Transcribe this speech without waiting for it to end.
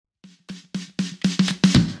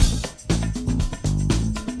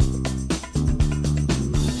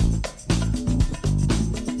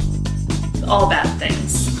all bad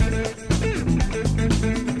things.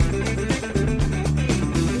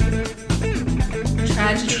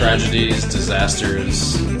 Tragedies,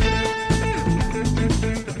 disasters.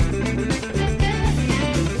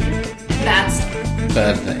 That's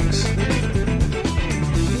Bad things.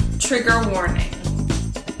 trigger warning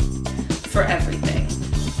for everything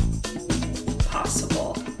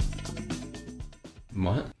possible.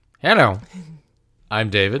 What? Hello. I'm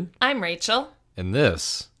David, I'm Rachel. and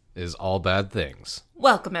this is All Bad Things.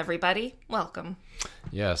 Welcome, everybody. Welcome.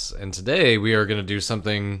 Yes, and today we are going to do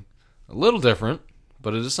something a little different,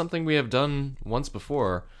 but it is something we have done once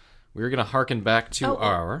before. We are going to harken back to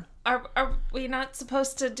our... Are we not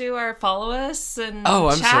supposed to do our follow us and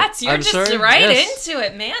I'm chats? so- You're I'm just sorry. right Yes. into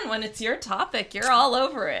it, man. When it's your topic, you're all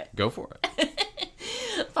over it. Go for it.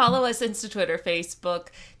 Follow us Insta, Twitter, Facebook,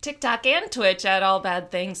 TikTok, and Twitch at All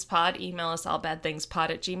Bad Things Pod. Email us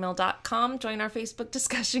allbadthingspod@gmail.com. Join our Facebook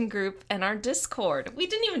discussion group and our Discord. We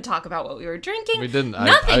didn't even talk about what we were drinking. We didn't.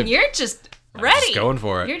 Nothing. You're just ready. just going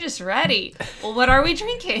for it. You're just ready. Well, what are we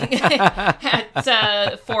drinking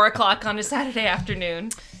at 4 o'clock on a Saturday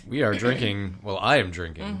afternoon? We are drinking... Well, I am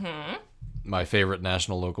drinking my favorite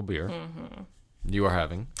national local beer. You are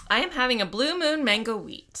having... I am having a Blue Moon Mango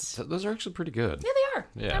Wheat. Those are actually pretty good. Yeah, they are.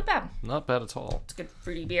 Yeah. Not bad. Not bad at all. It's good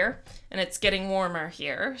fruity beer, and it's getting warmer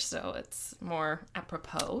here, so it's more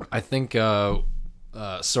apropos. I think,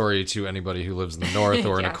 sorry to anybody who lives in the north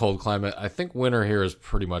or in a Yeah. cold climate, I think winter here is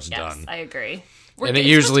pretty much Yes, done. I agree. And it it's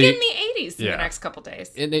usually- supposed to get in the 80s in Yeah. the next couple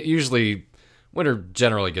days. And it usually, winter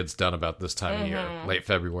generally gets done about this time of year. Late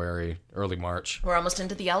February, early March. We're almost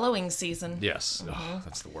into the yellowing season. Yes. Ugh,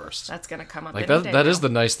 that's the worst. That's going to come up Like any that. day That now. is the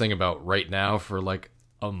nice thing about right now for like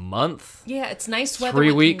a month Yeah, it's nice weather 3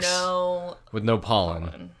 with weeks. no... with no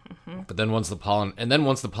pollen. But then once the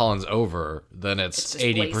pollen's over, then it's It's just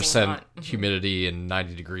blazing 80% hot. humidity and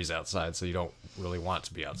 90 degrees outside, so you don't really want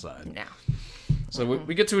to be outside. No. So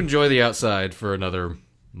we get to enjoy the outside for another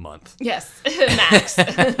month Yes, Max.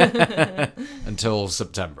 until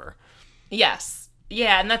September. Yes.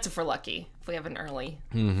 Yeah, and that's if we're lucky. If we have an early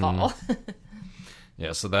fall.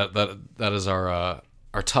 Yeah, so that is our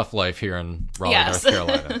tough life here in Raleigh, Yes. North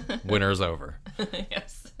Carolina. Winter's over.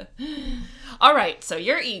 Yes. All right, so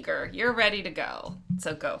you're eager. You're ready to go.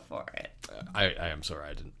 So go for it. I am sorry,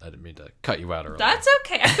 I didn't mean to cut you out early. That's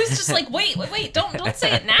okay. I was just like, wait, don't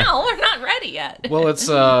say it now. We're not ready yet. Well, it's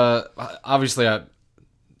obviously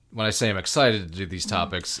when I say I'm excited to do these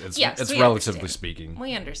topics, it's Yes, we relatively understand. speaking.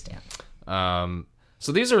 We understand.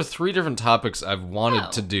 So these are 3 different topics I've wanted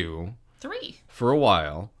Oh. to do 3. for a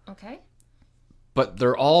while, Okay. but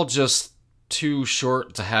they're all just too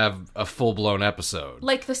short to have a full-blown episode.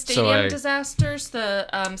 Like the So stadium I- disasters, the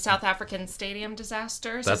South African stadium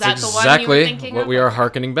disasters. That's Is that the one you exactly were thinking what of? we are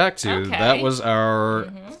hearkening back to. Okay. That was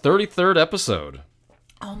our 33rd episode.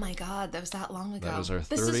 Oh my God, that was that long ago. That was our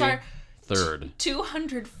This is our 33rd.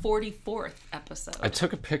 244th episode. I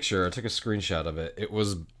took a screenshot of it. It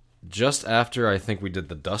was just after I think we did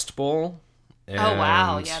the Dust Bowl. Oh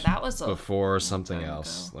wow, and yeah, that was before something time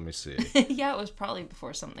else. ago. Let me see. Yeah, it was probably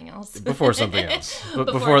before something else. Before something else. But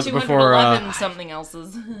before before 211 something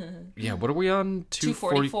else's. yeah, what are we on?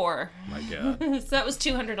 244. My God. So that was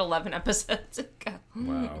 211 episodes ago.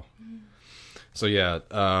 Wow. So yeah,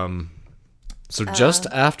 so just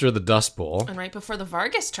after the Dust Bowl, And right before the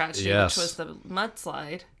Vargas tragedy, Yes. which was the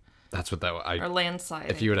mudslide that's what that or landslide.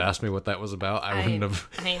 if you had asked me what that was about, I wouldn't have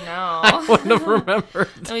I know. wouldn't have remembered.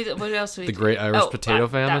 What else? Did we The do? Great Irish Potato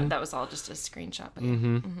Famine? That was all just a screenshot.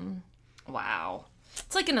 But Wow,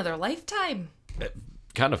 it's like another lifetime,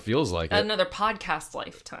 Kind of feels like it. another podcast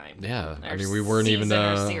lifetime. Yeah, I Our mean, we weren't even season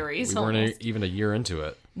or series, we weren't almost. even a year into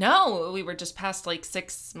it. No, we were just past like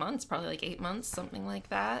 6 months, probably like 8 months, something like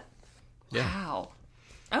that. Yeah. Wow.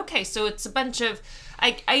 Okay, so it's a bunch of...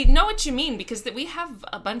 I know what you mean, because we have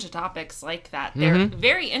a bunch of topics like that. They're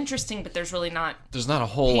very interesting, but there's really not There's not a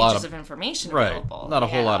whole lot pages of of information right, available. not a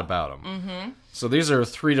whole Yeah. lot about them. Mm-hmm. So these are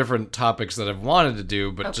 3 different topics that I've wanted to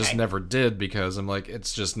do, but just Okay. never did because I'm like,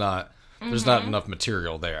 it's just not. There's not enough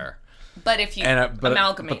material there. But if you But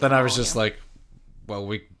amalgamate then I was them all, just like, well,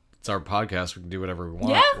 it's our podcast. We can do whatever we want.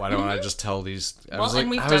 Yeah, Why don't I just tell these? I Well, was like,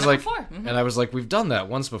 and we've I done was it like, before. Mhm. and I was like, we've done that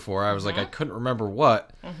once before. I was like, I couldn't remember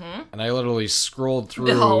what, and I literally scrolled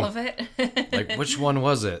through all of it. like which one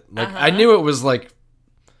was it? Like I knew it was like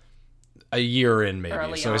a year in maybe.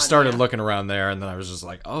 Early So I on, started yeah. looking around there, and then I was just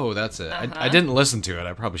like, oh, that's it. I didn't listen to it.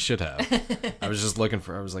 I probably should have. I was just looking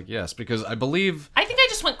for. I was like, yes, because I believe I think I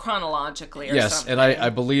just went chronologically or yes, something. and I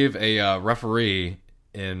believe a referee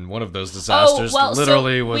in one of those disasters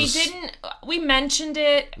literally so was... we mentioned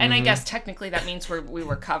it, and I guess technically that means we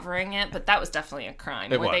were covering it, but that was definitely a crime.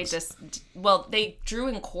 They drew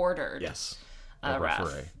and quartered. Yes. A ref.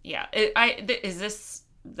 Referee. Yeah. Is this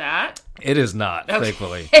that? It is not,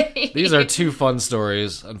 thankfully. These are two fun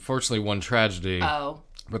stories. Unfortunately, one tragedy. Oh.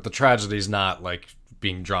 But the tragedy's not like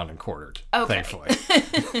being drawn and quartered, thankfully.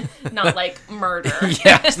 Not like murder.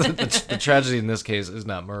 Yes, the tragedy in this case is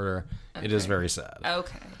not murder. Okay. It is very sad.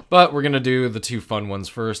 Okay. But we're going to do the two fun ones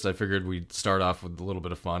first. I figured we'd start off with a little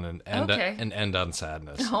bit of fun and end on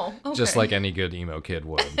sadness. Oh, okay. Just like any good emo kid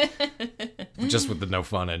would. Just with the no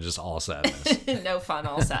fun and just all sadness. No fun,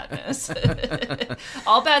 all sadness.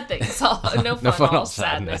 All bad things. No fun, all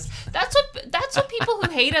sadness. That's what people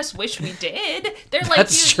who hate us wish we did. They're like,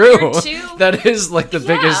 that's true. Too... That is like the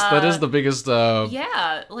biggest. That is the biggest.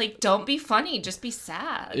 Yeah, like don't be funny, just be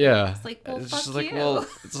sad. Yeah, it's like, well, it's fuck just like, you. well,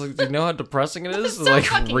 it's like, do you know how depressing it is to so like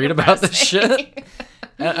read about this depressing. shit?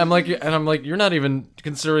 And I'm like, you're not even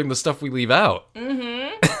considering the stuff we leave out.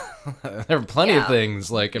 Mm-hmm. There are plenty of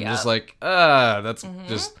things like I'm just like, that's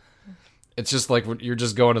just. It's just like you're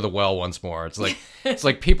just going to the well once more. It's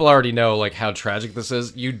like people already know like how tragic this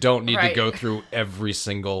is. You don't need to go through every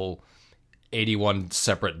single 81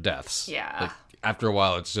 separate deaths. Yeah. Like, after a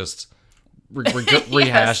while, it's just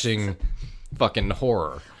rehashing fucking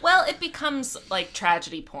horror. Well, it becomes like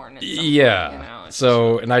tragedy porn. Yeah. You know,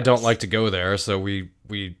 so, and I don't like to go there, so we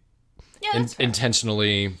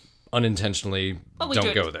intentionally, unintentionally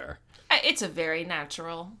don't go there. It's a very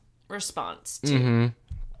natural response to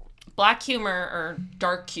black humor or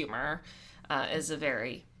dark humor is a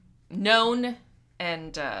very known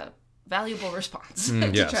and valuable response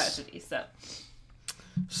to tragedy.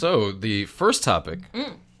 So the first topic.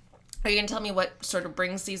 Are you going to tell me what sort of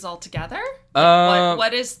brings these all together?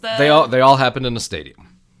 What is the... They all happened in a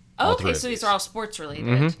stadium. Okay, so these are all sports related.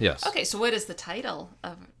 Mm-hmm, yes. Okay, so what is the title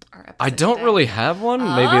of our episode? I don't today? really have one.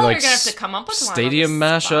 Maybe like you're gonna have to come up with stadium one on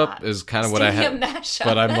the mashup spot. is kind of what I have. Mashup.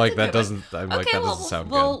 But I'm That's like a that good one. doesn't. I'm like that doesn't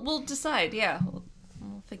sound good. We'll decide. Yeah,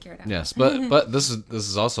 we'll figure it out. Yes, but this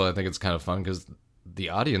is also, I think it's kind of fun because the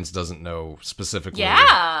audience doesn't know specifically.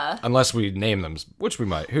 Yeah. Unless we name them, which we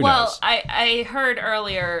might. Who knows? Well, I heard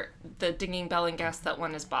earlier the Dinging Bell and Guess that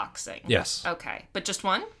one is boxing. Yes. Okay, but just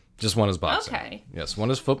one? Just one is boxing. Okay. Yes,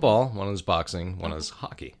 one is football, one is boxing, one is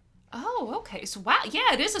hockey. Oh, okay. So, wow.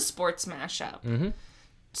 Yeah, it is a sports mashup. Mm-hmm.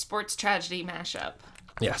 Sports tragedy mashup.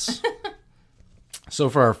 Yes. So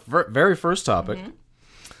for our very first topic,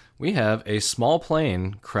 we have a small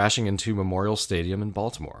plane crashing into Memorial Stadium in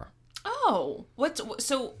Baltimore. Oh,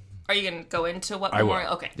 so are you going to go into what I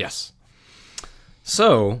Memorial? will. Okay. Yes.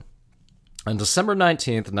 So, on December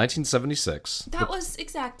 19th, 1976... That was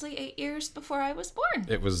exactly 8 years before I was born.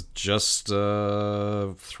 It was just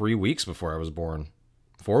 3 weeks before I was born.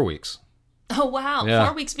 4 weeks. Oh, wow. Yeah.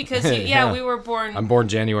 4 weeks because, we were born... I'm born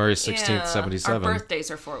January 16th, 77. Our birthdays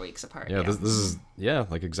are 4 weeks apart. Yeah, this is,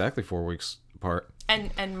 like exactly 4 weeks apart.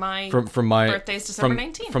 And my from my birthday's December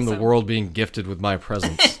 19th. From the world being gifted with my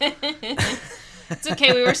presents. It's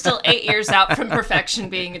okay, we were still 8 years out from perfection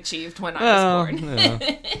being achieved when I was born. Yeah.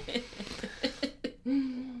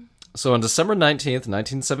 So on December 19th,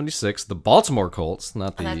 1976, the Baltimore Colts,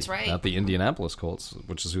 not the Indianapolis Colts,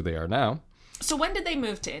 which is who they are now. So when did they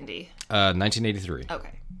move to Indy? 1983.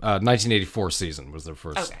 Okay. 1984 season was their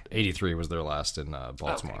first. Okay. 83 was their last in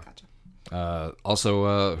Baltimore. Okay, gotcha.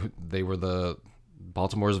 Also, they were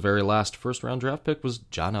Baltimore's very last first-round draft pick was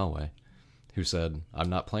John Elway, who said, "I'm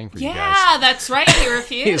not playing for you guys." Yeah, that's right. He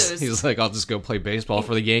refused. he's like, "I'll just go play baseball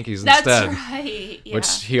for the Yankees that's instead." That's right. Yeah.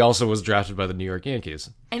 Which he also was drafted by the New York Yankees.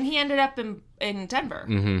 And he ended up in Denver.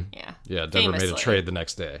 Mm-hmm. Yeah. Yeah, Denver made a trade the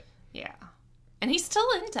next day. Yeah. And he's still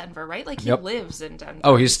in Denver, right? Like, he lives in Denver.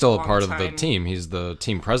 Oh, he's still a part of the team. He's the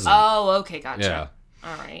team president. Oh, okay, gotcha. Yeah.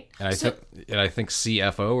 All right. And I think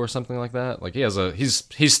CFO or something like that. Like,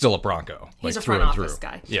 he's still a Bronco. He's like, a front office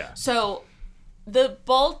guy. Yeah. So, the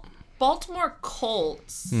Baltimore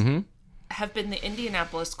Colts have been the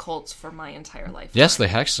Indianapolis Colts for my entire life. Yes, they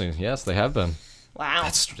have been. Wow.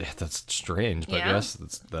 That's strange, but yes,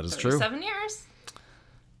 that is true. 7 years.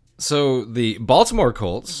 So the Baltimore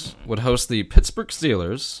Colts would host the Pittsburgh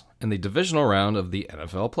Steelers in the divisional round of the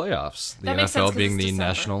NFL playoffs. The NFL being the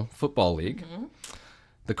National Football League. Mm-hmm.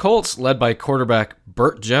 The Colts, led by quarterback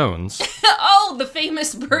Burt Jones. Oh, the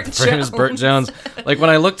famous Burt Jones. Like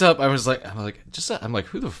when I looked up, I'm like,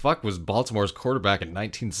 who the fuck was Baltimore's quarterback in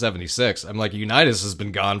 1976? I'm like, Unitas has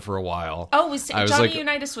been gone for a while. Oh, was Johnny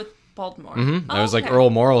Unitas with Baltimore? Mm-hmm. Oh, I was like, Earl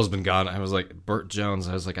Morrall has been gone. I was like, Burt Jones.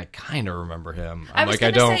 I was like, I kind of remember him. I was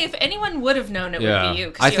going to say, if anyone would have known, it would be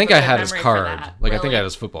you. I think I had his card. Really? I think I had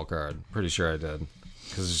his football card. Pretty sure I did.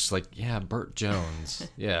 Because it's just like, yeah, Burt Jones.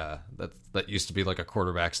 Yeah, that used to be like a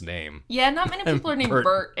quarterback's name. Yeah, not many people are named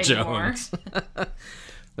Burt anymore.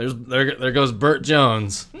 There goes Burt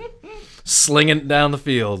Jones, slinging it down the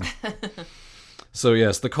field. So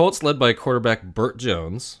yes, the Colts, led by quarterback Burt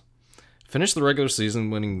Jones, finished the regular season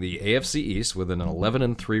winning the AFC East with an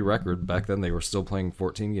 11-3 record. Back then, they were still playing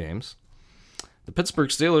 14 games. The Pittsburgh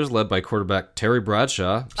Steelers, led by quarterback Terry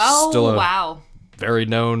Bradshaw, still a very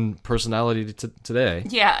known personality today.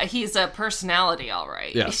 Yeah, he's a personality, all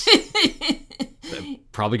right. Yes.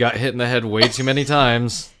 Probably got hit in the head way too many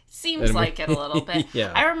times. Seems like it a little bit.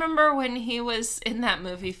 Yeah. I remember when he was in that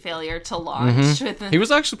movie Failure to Launch. He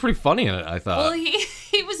was actually pretty funny in it, I thought. Well,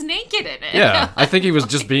 he was naked in it. Yeah, I think he was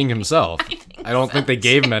just being himself. I don't think they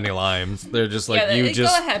gave him any lines. They're just like, go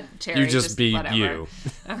ahead, Terry, you just be whatever. you.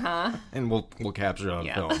 And we'll capture it on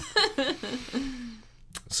film.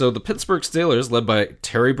 So the Pittsburgh Steelers, led by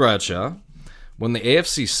Terry Bradshaw, won the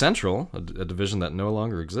AFC Central, a division that no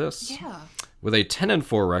longer exists. Yeah. With a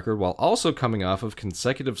 10-4 record, while also coming off of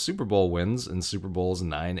consecutive Super Bowl wins in Super Bowls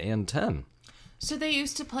 9 and 10. So they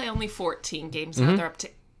used to play only 14 games, now they're up to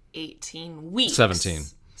 18 weeks. 17.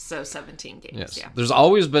 So 17 games, yes. Yeah. There's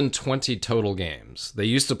always been 20 total games. They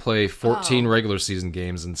used to play 14 regular season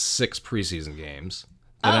games and 6 preseason games.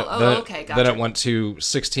 Okay, gotcha. Then it went to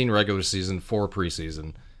 16 regular season, 4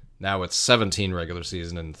 preseason. Now it's 17 regular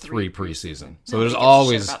season and 3 preseason. So there's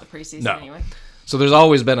always... about the preseason anyway. So there's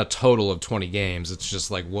always been a total of 20 games. It's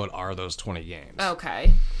just like, what are those 20 games?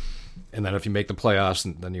 Okay. And then if you make the playoffs,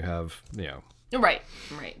 then you have, Right,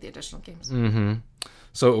 the additional games. Mm-hmm.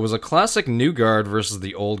 So it was a classic new guard versus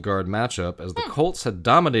the old guard matchup, as the Colts had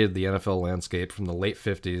dominated the NFL landscape from the late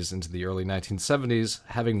 50s into the early 1970s,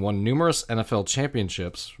 having won numerous NFL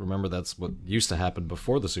championships. Remember, that's what used to happen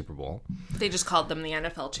before the Super Bowl. They just called them the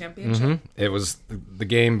NFL championship? It was the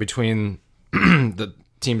game between the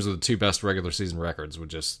teams with the 2 best regular season records would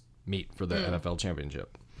just meet for the NFL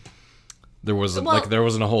championship. There wasn't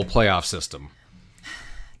a whole playoff system.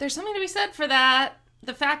 There's something to be said for that.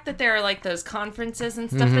 The fact that there are like those conferences and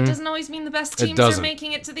stuff, that doesn't always mean the best teams are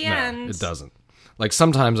making it to the end. It doesn't. Like,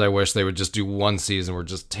 sometimes I wish they would just do one season where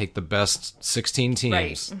just take the best 16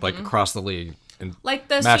 teams, like across the league, and like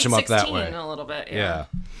the match Sweet them up 16 that way. A little bit. Yeah.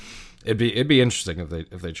 It'd be interesting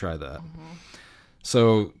if they tried that.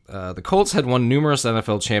 So the Colts had won numerous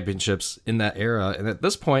NFL championships in that era, and at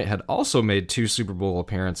this point had also made 2 Super Bowl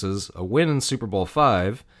appearances, a win in Super Bowl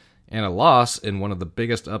V, and a loss in one of the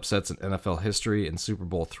biggest upsets in NFL history in Super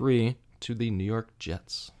Bowl III to the New York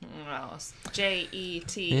Jets. Oh,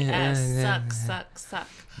 Jets, suck.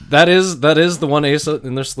 That is the one ace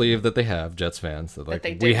in their sleeve that they have, Jets fans.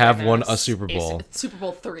 That we have won a Super Bowl. Super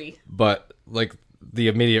Bowl III. But like the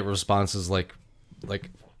immediate response is like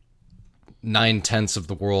 9/10 of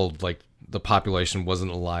the world, like the population wasn't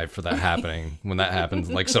alive for that happening when that happened.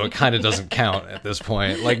 Like, so it kind of doesn't count at this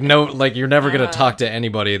point. Like, no, like you're never going to talk to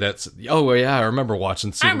anybody that's, oh yeah, I remember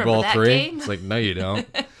watching Super Bowl III. Game. It's like, no, you don't.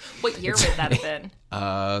 What year would that have been?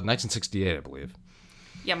 1968, I believe.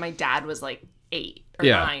 Yeah, my dad was like 8 or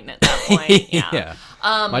 9 at that point. Yeah.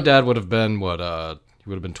 My dad would have been he would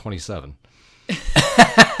have been 27.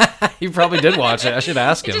 He probably did watch it. I should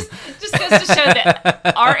ask him. Just goes to show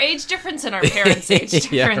that our age difference and our parents' age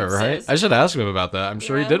differences. Yeah, right? I should ask him about that. I'm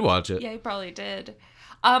sure he did watch it. Yeah, he probably did.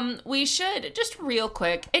 We should, just real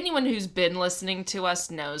quick, anyone who's been listening to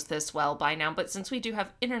us knows this well by now, but since we do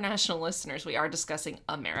have international listeners, we are discussing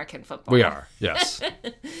American football. We are, yes.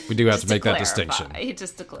 We do have to make that distinction.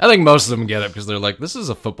 Just to I think most of them get it because they're like, this is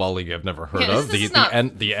a football league I've never heard of. The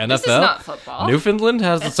NFL? This is not football. Newfoundland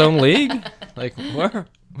has its own league? Like,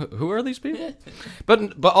 who are these people?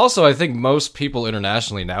 But also, I think most people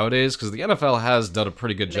internationally nowadays, because the NFL has done a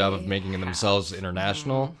pretty good job of making themselves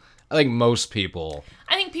international. I think most people...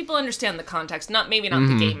 I think people understand the context, maybe not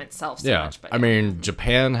the game itself so much. But I mean,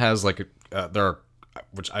 Japan has there are,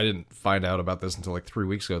 which I didn't find out about this until like 3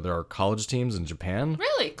 weeks ago, there are college teams in Japan.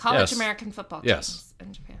 Really? College American football teams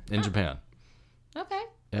in Japan. In Japan. Okay.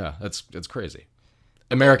 Yeah, it's crazy.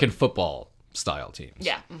 American football style teams.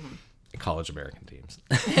 Yeah. College American teams.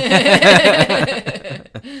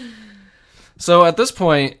 So at this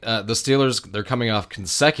point, the Steelers, they're coming off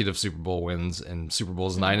consecutive Super Bowl wins in Super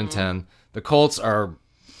Bowls 9 and 10. The Colts are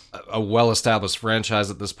a well-established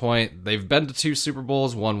franchise at this point. They've been to 2 Super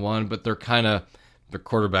Bowls, won 1, but their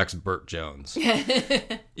quarterback's Burt Jones.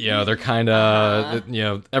 They're kind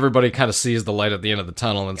of, everybody kind of sees the light at the end of the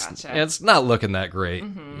tunnel, and it's not looking that great.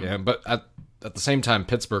 Yeah, but at the same time,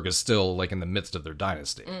 Pittsburgh is still like in the midst of their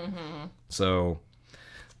dynasty. So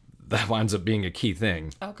that winds up being a key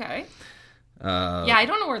thing. Okay. I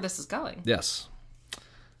don't know where this is going. Yes.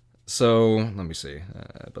 So, let me see.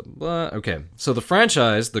 Blah, blah, blah. Okay, so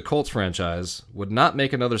the Colts franchise, would not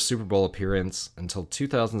make another Super Bowl appearance until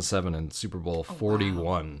 2007 and Super Bowl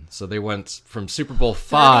 41. Wow. So they went from Super Bowl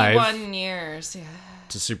 5 31 years, yeah,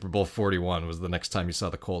 to Super Bowl 41 was the next time you saw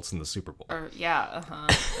the Colts in the Super Bowl.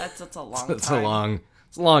 That's a long It's time.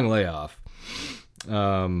 It's a long layoff.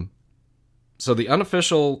 So the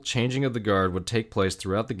unofficial changing of the guard would take place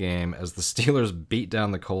throughout the game as the Steelers beat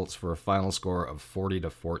down the Colts for a final score of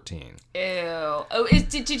 40-14. Ew. Oh,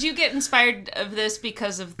 did you get inspired of this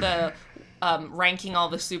because of the ranking all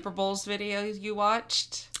the Super Bowls video you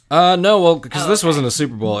watched? No, well, because this wasn't a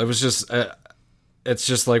Super Bowl. It was just, it's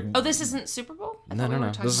just like. Oh, this isn't Super Bowl?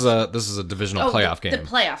 No. This is a divisional playoff game. The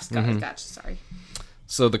playoffs. Gotcha. Sorry.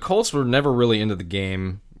 So the Colts were never really into the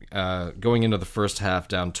game. Going into the first half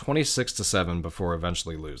down 26-7 before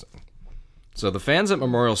eventually losing. So the fans at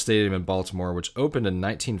Memorial Stadium in Baltimore, which opened in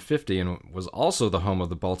 1950 and was also the home of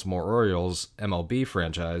the Baltimore Orioles MLB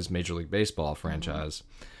franchise, Major League Baseball franchise,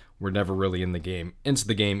 were never really into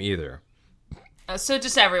the game either. So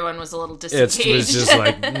just everyone was a little disengaged. It was just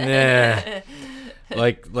like, nah.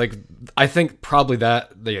 Like I think probably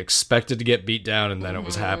that they expected to get beat down and then it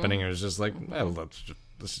was happening. It was just like, let's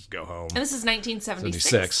just go home. And this is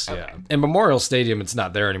 1976? 76, yeah. And Memorial Stadium, it's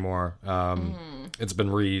not there anymore. It's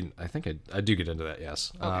been I think I do get into that,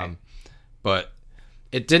 yes. Okay. But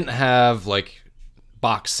it didn't have, like,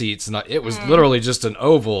 box seats. It was literally just an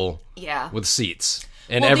oval with seats.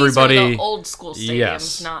 And everybody... These are the old school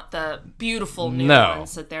stadiums, not the beautiful new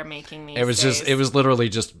ones that they're making these days. It was literally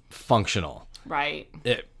just functional. Right.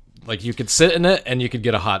 Like, you could sit in it, and you could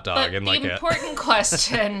get a hot dog. But the important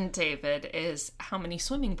question, David, is how many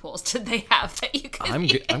swimming pools did they have that you could I'm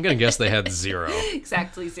going to guess they had 0.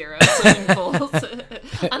 Exactly 0 swimming pools.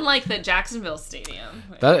 Unlike the Jacksonville Stadium.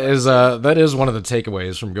 That is one of the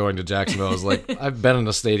takeaways from going to Jacksonville. Is like, I've been in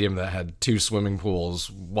a stadium that had 2 swimming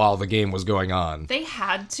pools while the game was going on. They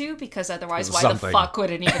had to, because otherwise why the fuck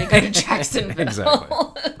would anybody go to Jacksonville?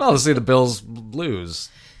 Exactly. Well, to see the Bills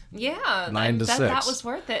lose. Yeah, 9-6. That was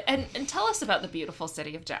worth it. And tell us about the beautiful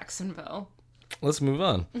city of Jacksonville. Let's move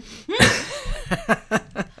on.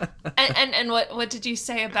 and what did you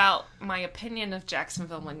say about my opinion of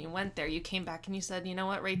Jacksonville when you went there? You came back and you said, you know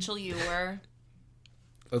what, Rachel, you were...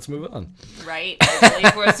 Let's move on. Right, I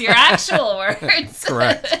believe was your actual words.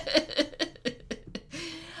 Correct.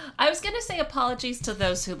 I was going to say apologies to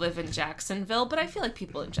those who live in Jacksonville, but I feel like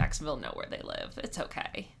people in Jacksonville know where they live. It's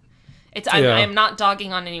okay. I'm not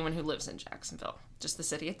dogging on anyone who lives in Jacksonville, just the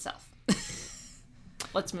city itself.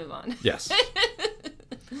 Let's move on. Yes.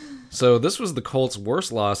 So this was the Colts'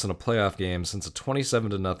 worst loss in a playoff game since a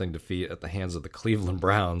 27-0 defeat at the hands of the Cleveland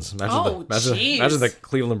Browns. Imagine the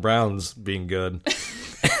Cleveland Browns being good.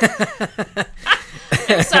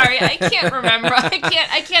 I'm sorry, I can't remember. I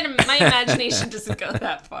can't. My imagination doesn't go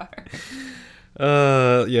that far.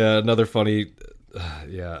 Yeah, another funny.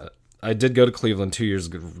 Yeah. I did go to Cleveland 2 years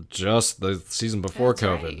ago, just the season before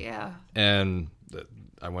COVID. Right, yeah. And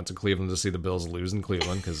I went to Cleveland to see the Bills lose in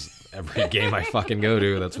Cleveland, because every game I fucking go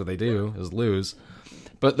to, that's what they do, is lose.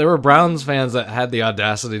 But there were Browns fans that had the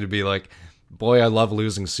audacity to be like, boy, I love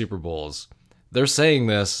losing Super Bowls. They're saying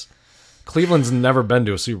this. Cleveland's never been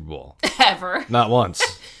to a Super Bowl. Ever. Not once.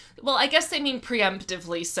 Well, I guess they mean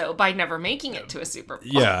preemptively so by never making it to a Super Bowl.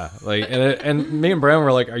 Yeah, like, and me and Brown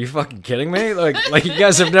were like, "Are you fucking kidding me? Like you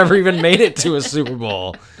guys have never even made it to a Super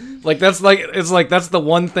Bowl. That's the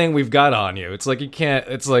one thing we've got on you. It's like you can't.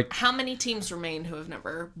 It's like how many teams remain who have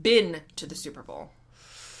never been to the Super Bowl?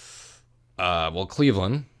 Well,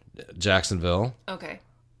 Cleveland, Jacksonville, okay,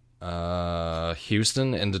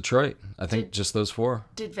 Houston, and Detroit. I think just those 4.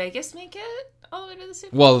 Did Vegas make it all the way to the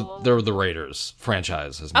Super Bowl? Well, they're the Raiders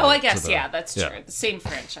franchise. I guess that's true. The same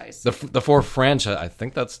franchise. The 4 franchise. I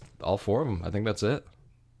think that's all 4 of them. I think that's it.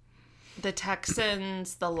 The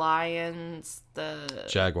Texans, the Lions, the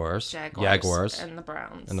Jaguars, and the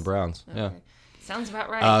Browns. Okay. Yeah. Sounds about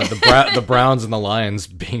right. The Browns and the Lions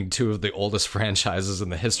being 2 of the oldest franchises in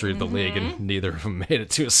the history of the league, and neither of them made it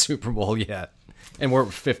to a Super Bowl yet. And we're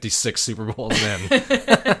 56 Super Bowls in.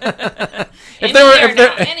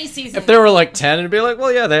 If they were like 10, it'd be like,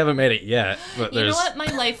 well, yeah, they haven't made it yet. But you know what? My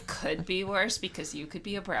life could be worse because you could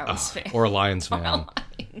be a Browns fan. Or a Lions fan.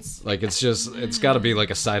 Like, it's got to be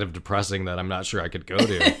like a side of depressing that I'm not sure I could go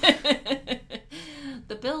to.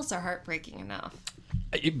 The Bills are heartbreaking enough.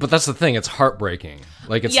 But that's the thing; it's heartbreaking.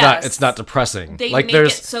 Like it's not depressing. They like make it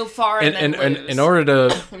so far and then lose.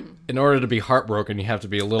 In order to be heartbroken, you have to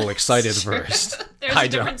be a little excited first. There's a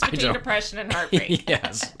difference between depression and heartbreak.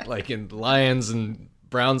 Yes, like in Lions and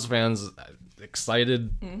Browns fans,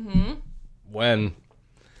 excited when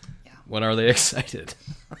When are they excited?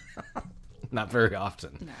 Not very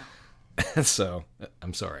often. No. So,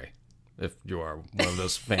 I'm sorry if you are one of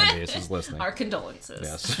those fan bases listening. Our condolences.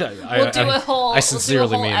 Yes. We'll do a whole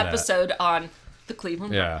mean episode on the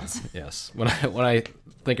Cleveland Browns. Yes. When I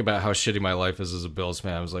think about how shitty my life is as a Bills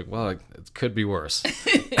fan, I was like, well, it could be worse.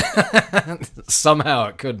 Somehow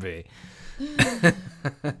it could be.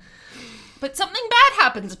 But something bad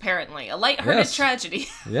happens, apparently. A lighthearted tragedy.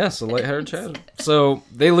 Yes, a lighthearted tragedy. So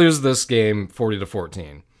they lose this game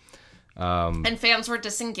 40-14. And fans were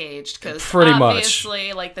disengaged because pretty obviously,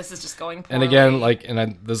 much. like, this is just going poorly. And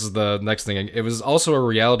again, this is the next thing. It was also a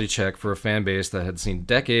reality check for a fan base that had seen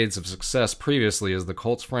decades of success previously, as the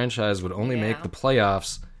Colts franchise would only make the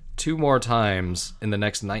playoffs 2 more times in the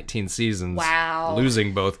next 19 seasons. Wow.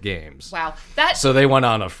 Losing both games. Wow. So they went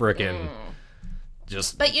on a frickin'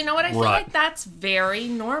 But you know what? I feel like that's very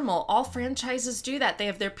normal. All franchises do that. They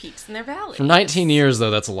have their peaks and their valleys. For 19 years, though,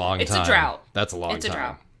 that's a long time. It's a drought. That's a long time. It's a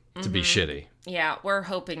drought. To be shitty. Yeah, we're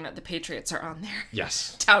hoping that the Patriots are on their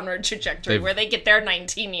downward trajectory where they get their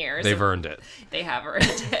 19 years. They've earned it. They have earned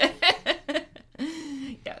it.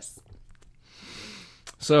 Yes.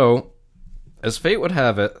 So, as fate would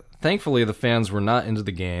have it, thankfully the fans were not into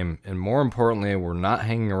the game, and more importantly, were not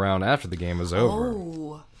hanging around after the game was over.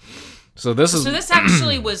 Oh. So this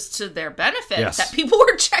actually was to their benefit that people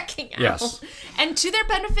were checking out. Yes. And to their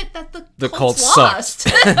benefit that the Colts lost.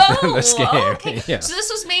 This game. Okay. Yeah. So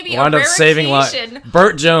this was maybe wound a up rare saving occasion.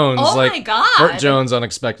 Burt Jones. Oh my God. Burt Jones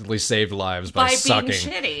unexpectedly saved lives by sucking.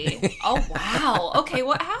 Being shitty. Oh wow. Okay,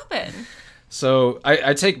 what happened? So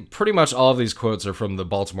I take pretty much all of these quotes are from the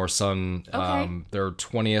Baltimore Sun, their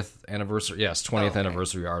 20th anniversary. Yes, 20th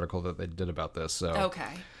anniversary article that they did about this. So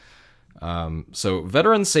okay. So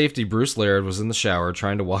veteran safety Bruce Laird was in the shower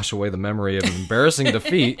trying to wash away the memory of an embarrassing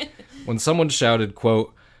defeat when someone shouted,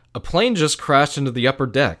 quote, "A plane just crashed into the upper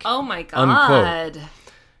deck." Oh my God. Unquote.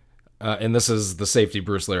 And this is the safety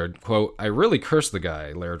Bruce Laird, quote, "I really cursed the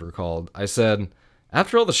guy," Laird recalled. "I said,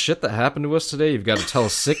 after all the shit that happened to us today, you've got to tell a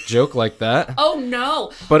sick joke like that?" Oh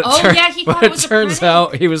no. But he thought it was turns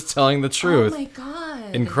out he was telling the truth. Oh my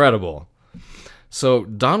God. Incredible. So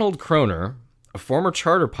Donald Kroner, a former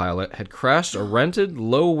charter pilot, had crashed a rented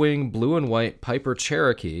low-wing blue and white Piper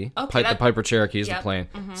Cherokee. Okay, the Piper Cherokee is the plane.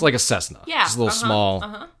 Mm-hmm. It's like a Cessna. Yeah. It's a little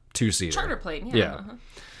small two-seater. Charter plane, Yeah.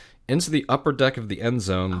 Into the upper deck of the end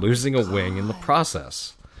zone, losing a wing in the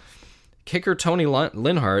process. Kicker Tony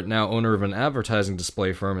Linhart, now owner of an advertising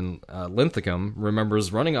display firm in Linthicum,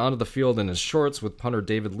 remembers running onto the field in his shorts with punter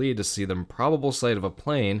David Lee to see the improbable sight of a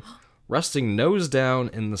plane resting nose down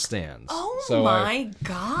in the stands. Oh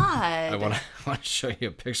God. I want to show you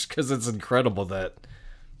a picture because it's incredible that...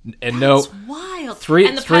 And That's wild.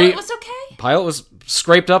 And the pilot was okay? Pilot was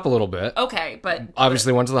scraped up a little bit. Okay, but...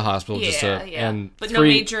 Obviously went to the hospital. But no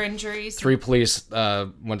major injuries? 3 police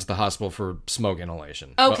went to the hospital for smoke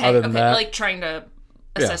inhalation. Okay, other than that, like trying to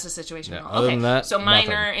assess the situation. Yeah, other than that, so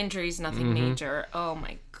minor injuries, nothing major. Oh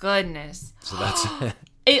my goodness. So that's it.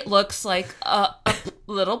 It looks like a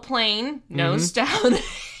little plane, nose down,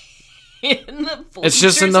 in the it's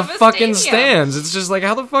just in the fucking stands. It's just like,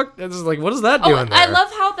 how the fuck? It's just like, what is that doing there? I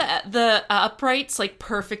love how the uprights like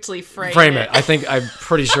perfectly frame it. I'm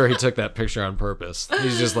pretty sure he took that picture on purpose.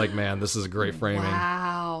 He's just like, man, this is great framing.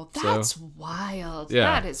 Wow, that's wild.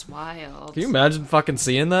 Yeah. That is wild. Can you imagine fucking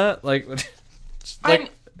seeing that? Like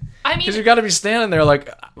I mean, because you got to be standing there like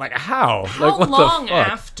how? How what long the fuck?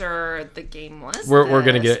 after the game was we're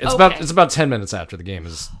gonna get it's about 10 minutes after the game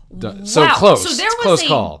is done. So close. So there was close a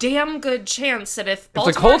call. Damn good chance that if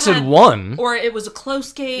the Colts had won, or it was a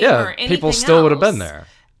close game, or anything people still would have been there,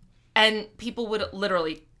 and people would have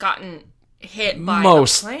literally gotten hit by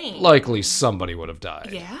most a plane. Likely somebody would have died.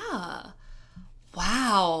 Yeah.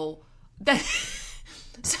 Wow.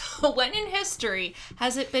 So when in history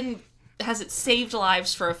has it saved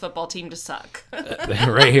lives for a football team to suck?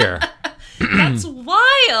 Right here. That's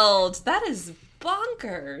wild. That is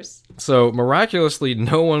bonkers. So miraculously,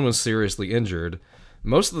 no one was seriously injured.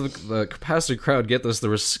 Most of the capacity crowd, get this, there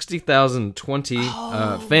were 60,020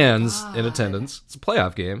 fans in attendance. It's a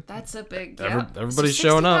playoff game. That's a big... Everybody's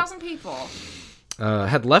showing up. 60,000 people.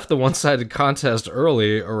 Had left the one-sided contest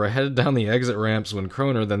early or were headed down the exit ramps when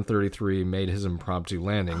Kroner, then 33, made his impromptu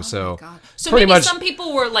landing. So pretty much some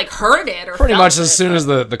people were like heard it or pretty much as soon as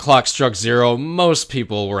the clock struck 0, most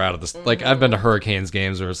people were out of the like I've been to Hurricanes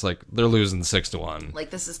games where it's like they're losing 6-1.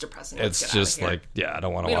 Like, this is depressing. It's just like, I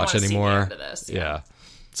don't want to watch anymore. Yeah.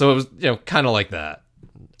 So it was kind of like that.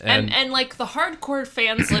 And like the hardcore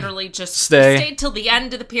fans literally just stayed till the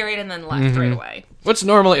end of the period and then left right away. Which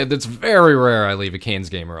normally, it's very rare I leave a Canes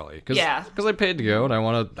game early. Because I paid to go and I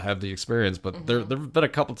want to have the experience. But there have been a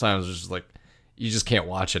couple times it's just like, you just can't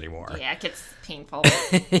watch anymore. Yeah, it gets painful.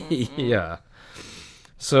 Yeah.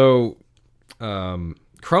 So,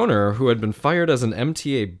 Kroner, who had been fired as an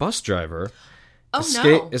MTA bus driver,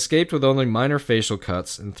 escaped with only minor facial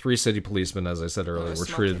cuts, and 3 city policemen, as I said earlier, were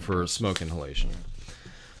treated for smoke inhalation.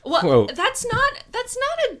 Well, Quote, that's not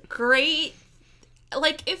a great,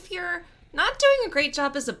 like, if you're not doing a great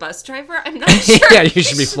job as a bus driver, I'm not sure. Yeah, you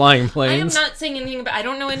should be flying planes. I am not saying anything about, I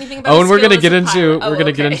don't know anything about and we're going to get into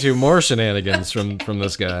get into more shenanigans from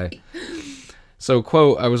this guy. So,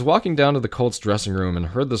 quote, I was walking down to the Colts dressing room and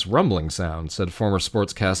heard this rumbling sound, said former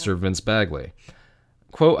sportscaster Vince Bagley.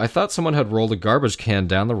 Quote, I thought someone had rolled a garbage can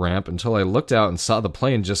down the ramp until I looked out and saw the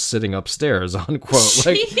plane just sitting upstairs, unquote.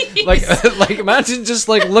 Like imagine just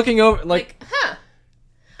like looking over, like huh.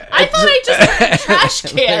 I thought I just heard a trash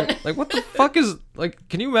can. Like what the fuck is, like,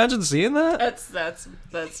 can you imagine seeing that?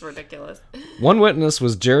 That's ridiculous. One witness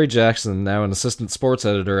was Jerry Jackson, now an assistant sports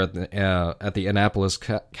editor at the Annapolis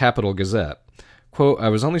Capital Gazette. Quote, I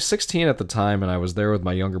was only 16 at the time, and I was there with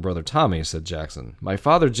my younger brother Tommy, said Jackson. My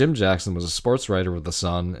father, Jim Jackson, was a sports writer with the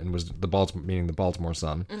Sun, and was the Baltimore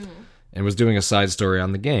Sun, and was doing a side story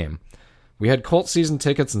on the game. We had Colts season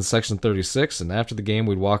tickets in Section 36, and after the game,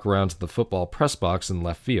 we'd walk around to the football press box in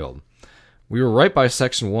left field. We were right by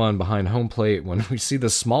Section 1 behind home plate when we see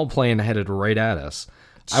this small plane headed right at us.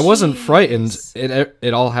 Jeez. I wasn't frightened.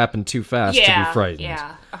 It all happened too fast to be frightened.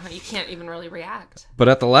 Yeah, you can't even really react. But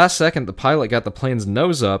at the last second, the pilot got the plane's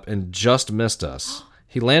nose up and just missed us.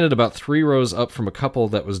 He landed about 3 rows up from a couple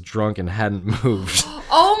that was drunk and hadn't moved.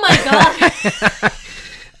 Oh my god!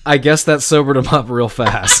 I guess that sobered him up real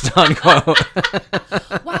fast, unquote.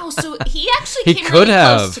 Wow, so he actually came really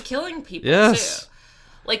close to killing people, too.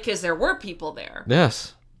 Like, because there were people there.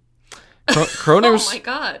 Yes. Kroner's, oh my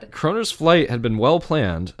god. Kroner's flight had been well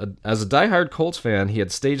planned. As a diehard Colts fan, he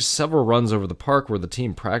had staged several runs over the park where the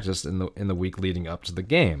team practiced in the week leading up to the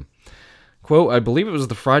game. Quote, I believe it was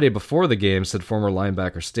the Friday before the game, said former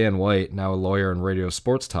linebacker Stan White, now a lawyer and radio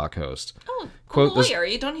sports talk host. Oh, quote, a lawyer.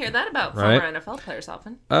 You don't hear that about former NFL players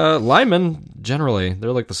often. Linemen, generally,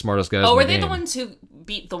 they're like the smartest guys in the game. Oh, were they the ones who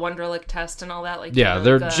beat the Wonderlic test and all that? Like, yeah,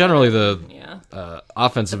 they're generally the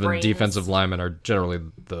offensive and defensive linemen are generally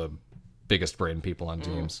the biggest brain people on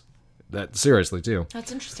teams. That seriously too.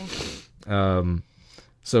 That's interesting.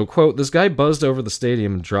 So, quote, this guy buzzed over the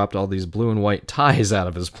stadium and dropped all these blue and white ties out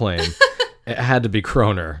of his plane. It had to be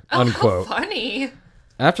Kroner, unquote. How funny.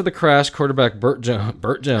 After the crash, quarterback Burt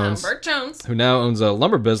Jones, who now owns a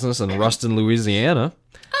lumber business in Ruston, Louisiana,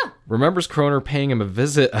 remembers Kroner paying him a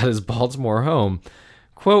visit at his Baltimore home.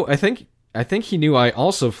 Quote, I think he knew I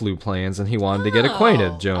also flew planes and he wanted to get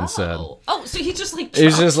acquainted, Jones said. Oh, so he just like... He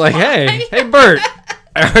was just like, hey Bert,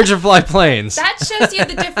 I heard you fly planes. That shows you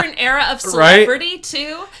the different era of celebrity,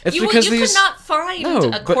 too. It's you because could not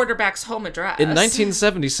find a quarterback's home address. In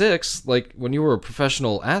 1976, like, when you were a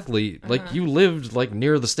professional athlete, like, you lived, like,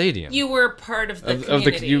 near the stadium. You were part of the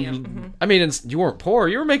community. I mean, you weren't poor.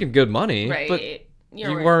 You were making good money. Right. But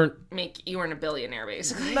you weren't a billionaire,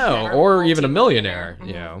 basically. No, or even a millionaire,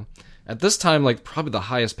 you know. At this time, like, probably the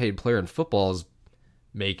highest paid player in football is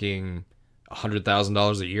making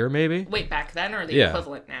 $100,000 a year, maybe. Wait, back then or the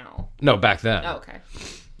equivalent now? No, back then. Oh, okay.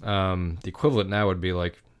 The equivalent now would be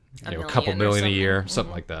like a couple million a year,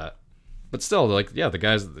 something like that. But still, like, the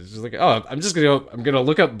guy's just like, oh, I'm gonna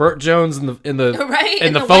look up Burt Jones in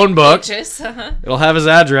the phone book. It'll have his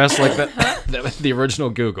address like the original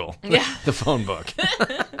Google. Yeah, the phone book.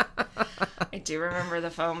 I do remember the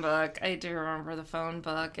phone book. It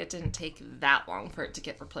didn't take that long for it to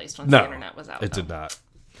get replaced once the internet was out. It did not.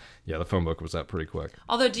 Yeah, the phone book was out pretty quick.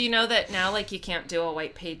 Although, do you know that now, like, you can't do a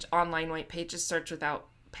online white pages search without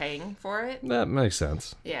paying for it? That makes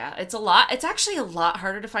sense. Yeah, it's actually a lot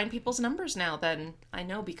harder to find people's numbers now than I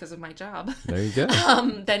know because of my job. There you go.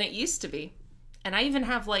 Than it used to be. And I even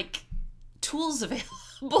have, like, tools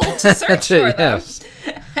available to search for them.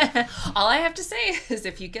 All I have to say is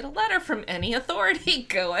if you get a letter from any authority,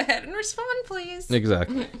 go ahead and respond, please.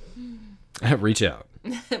 Exactly. Reach out.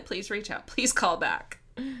 Please reach out. Please call back.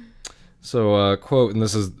 So, quote, and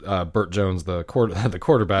this is Burt Jones, the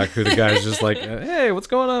quarterback, who the guy's just like, hey, what's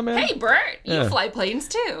going on, man? Hey, Burt, you fly planes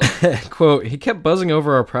too. Quote, he kept buzzing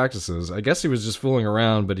over our practices. I guess he was just fooling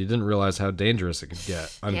around, but he didn't realize how dangerous it could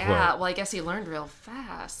get, unquote. Yeah, well, I guess he learned real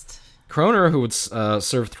fast. Kroner, who would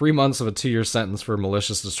serve 3 months of a 2-year sentence for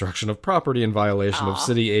malicious destruction of property in violation of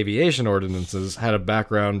city aviation ordinances, had a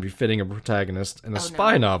background befitting a protagonist in a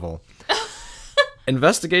spy novel.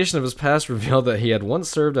 Investigation of his past revealed that he had once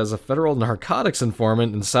served as a federal narcotics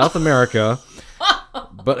informant in South America,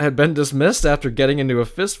 but had been dismissed after getting into a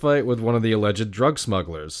fistfight with one of the alleged drug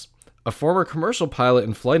smugglers. A former commercial pilot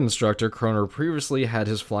and flight instructor, Kroner previously had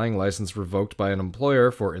his flying license revoked by an employer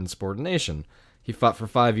for insubordination. He fought for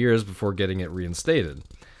 5 years before getting it reinstated.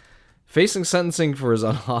 Facing sentencing for his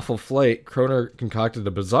unlawful flight, Kroner concocted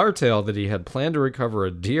a bizarre tale that he had planned to recover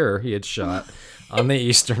a deer he had shot on the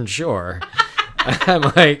eastern shore. I'm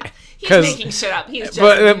like... He's making shit up. He's just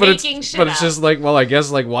making shit up. But it's just like, well, I guess,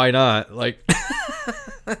 like, why not? Like...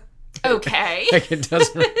 Okay. Like, it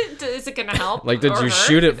doesn't... Is it gonna help? Like, did you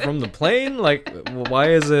shoot it from the plane? Like, why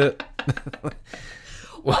is it...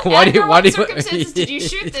 Why do you circumstances did you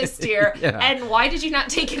shoot this deer? Yeah. And why did you not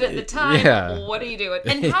take it at the time? Yeah. What are you doing?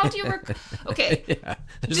 And how do you okay. Yeah.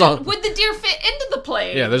 Would the deer fit into the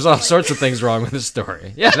plane? Yeah, there's all sorts of things wrong with this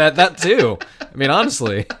story. Yeah, that too. I mean,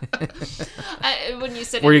 honestly. When you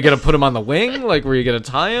said were you going to put him on the wing? Like, were you going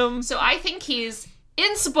to tie him? So I think he's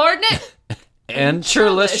insubordinate and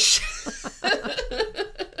churlish.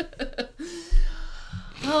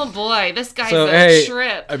 Oh boy, this guy's a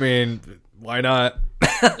trip. I mean, why not?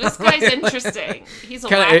 This guy's interesting. He's a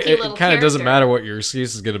wacky little character. It kind of doesn't matter what your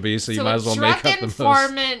excuse is going to be, so you might as well make up the most.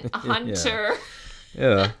 Informant, hunter.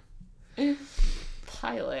 Yeah.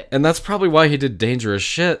 Pilot. And that's probably why he did dangerous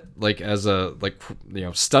shit, like, as a,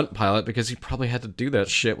 stunt pilot, because he probably had to do that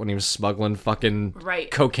shit when he was smuggling fucking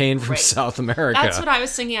cocaine from South America. That's what I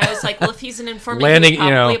was thinking. I was like, well, if he's an informant, he's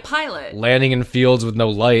probably a pilot. Landing in fields with no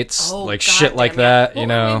lights, shit like that, What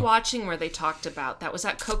were we watching where they talked about? That was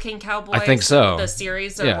that Cocaine Cowboys? I think so. The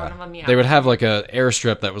series or one of them, They would have, like, a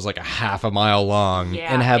airstrip that was, like, a half a mile long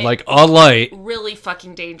and had, like, a light. Really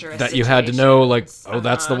fucking dangerous that you had to know, like,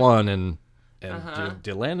 that's the one, and did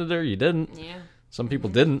you land it there? You didn't. Yeah. Some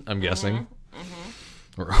people didn't, I'm guessing.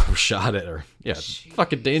 Or shot it, or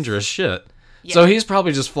fucking dangerous shit. Yeah. So he's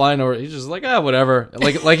probably just flying over. He's just like, whatever.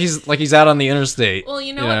 Like he's out on the interstate. Well,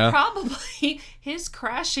 you know what? Probably his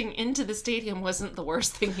crashing into the stadium wasn't the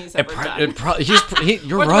worst thing he's ever done. You're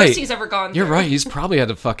or the right. Worst he's ever gone through. You're right. He's probably had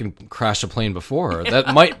to fucking crash a plane before.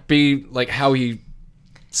 That might be like how he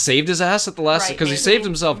saved his ass at the last, because he saved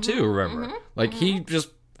himself too. Remember, he just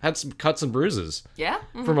had some cuts and bruises. Yeah.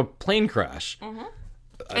 From a plane crash.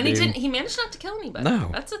 And he managed not to kill anybody. No.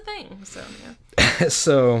 That's the thing. So,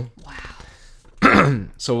 yeah. Wow.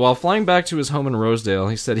 So while flying back to his home in Rosedale,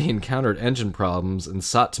 he said he encountered engine problems and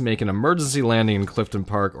sought to make an emergency landing in Clifton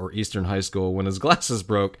Park or Eastern High School when his glasses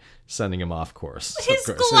broke, sending him off course. His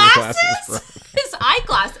glasses? His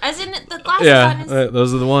eyeglass, as in the glasses on his...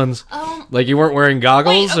 those are the ones. Like you weren't wearing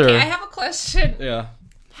goggles? Wait, okay, or... I have a question. Yeah.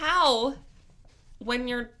 How, when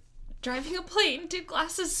you're driving a plane, do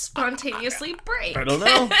glasses spontaneously break? I don't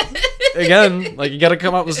know. Again, like, you gotta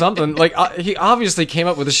come up with something. Like, he obviously came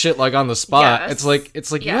up with the shit, like, on the spot. Yes.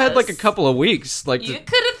 It's like you had, like, a couple of weeks, like, you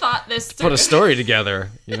could have thought this to put a story together,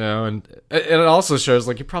 and it also shows,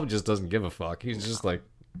 like, he probably just doesn't give a fuck. He's just like,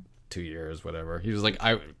 2 years, whatever. He was like,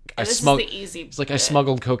 I smuggled. It's like, I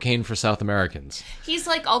smuggled cocaine for South Americans. He's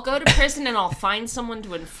like, I'll go to prison and I'll find someone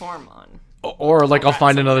to inform on. Or like, I'll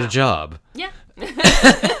find another job. Yeah. Good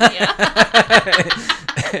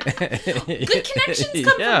connections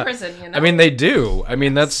come from prison, I mean, they do. I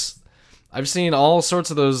mean, I've seen all sorts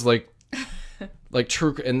of those, like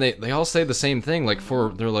true, and they all say the same thing. Like,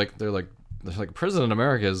 they're like prison in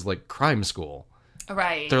America is like crime school.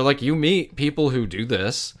 Right. They're like, you meet people who do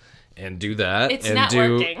this and do that. It's and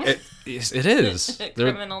networking. It is.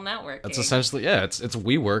 Criminal networking. It's essentially, it's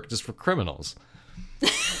WeWork just for criminals.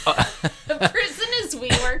 Prison is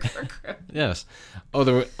WeWork for criminals. Yes. Oh,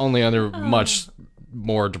 there were only under much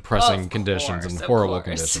more depressing conditions and horrible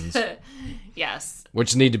conditions. Yes.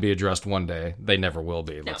 Which need to be addressed one day. They never will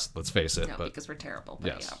be. No. Let's face it. No, but because we're terrible.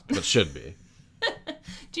 But yes, but should be.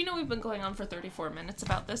 Do you know we've been going on for 34 minutes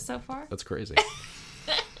about this so far? That's crazy.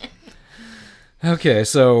 Okay,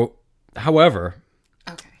 so, however,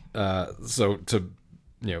 so to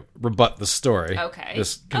rebut the story. Okay.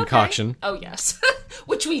 This concoction. Okay. Oh, yes.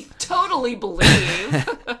 Which we totally believe.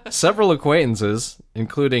 Several acquaintances,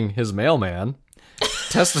 including his mailman,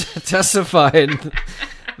 testified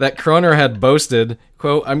that Kroner had boasted,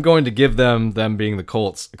 quote, "I'm going to give them being the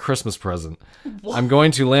Colts, a Christmas present. What? I'm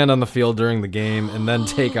going to land on the field during the game and then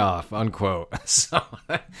take off," unquote. So,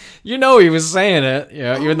 he was saying it.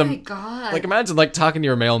 Oh my God. Like, imagine, like, talking to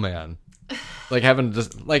your mailman. Like, having to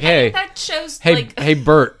just, like, hey. That shows, hey,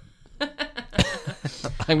 Bert.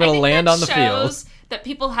 I'm going to land on the field. That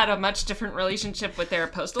people had a much different relationship with their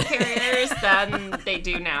postal carriers than they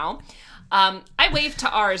do now. I wave to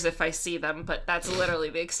ours if I see them, but that's literally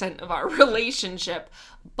the extent of our relationship.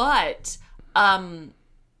 But So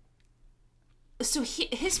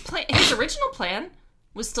his original plan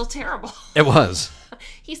was still terrible. It was.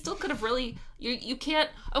 He still could have really. You can't.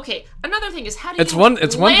 Okay. Another thing is, how do you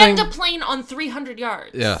land a plane on 300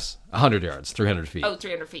 yards? Yes, 100 yards, 300 feet. Oh,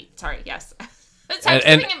 300 feet. Sorry. Yes.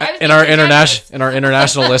 And our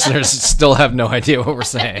international listeners still have no idea what we're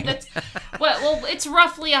saying. Well, it's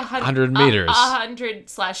roughly 100 meters.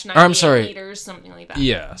 100/98 meters, something like that.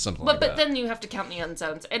 Yeah, something like that. But then you have to count the end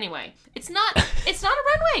zones. Anyway, it's not a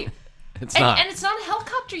runway. It's not. And it's not a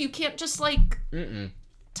helicopter. You can't just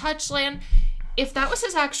touch land. If that was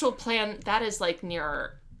his actual plan, that is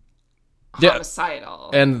near homicidal.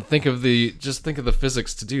 And think of the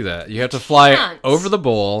physics to do that. You have to fly over the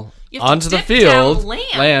bowl onto the field,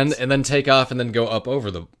 land, and then take off and then go up over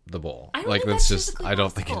the bowl. I don't think that's physically I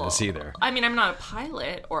don't think it possible. is either. I mean, I'm not a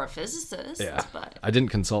pilot or a physicist. Yeah, but I didn't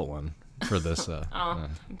consult one for this.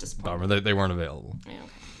 I'm disappointed. Bummer. They weren't available. Yeah,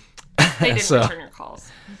 okay. They didn't return your calls.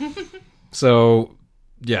 So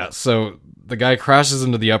the guy crashes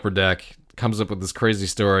into the upper deck, comes up with this crazy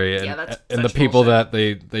story, and the people that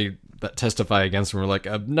that testify against him were like,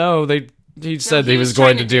 no, he said he was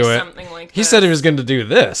going to do it. He said he was going to do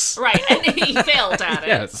this. Right, and he failed at it.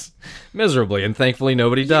 Yes, miserably, and thankfully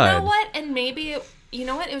nobody died. You know what? And maybe,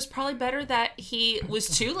 it was probably better that he was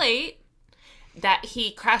too late, that he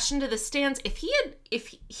crashed into the stands. If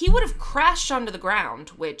he would have crashed onto the ground,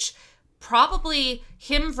 which probably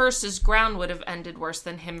him versus ground would have ended worse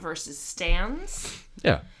than him versus stands.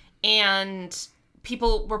 Yeah. And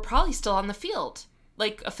people were probably still on the field.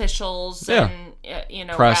 Like officials and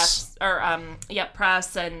press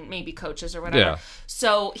press and maybe coaches or whatever. Yeah.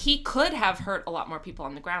 So he could have hurt a lot more people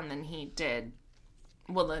on the ground than he did.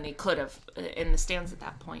 Well, than he could have in the stands at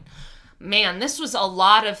that point. Man, this was a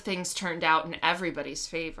lot of things turned out in everybody's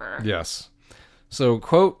favor. Yes. So,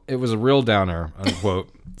 quote, "It was a real downer," unquote,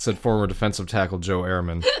 said former defensive tackle Joe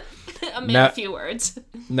Ehrman. A few words.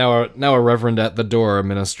 Now a reverend at the Door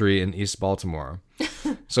ministry in East Baltimore.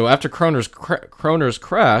 So after Kroner's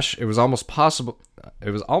crash, it was almost possible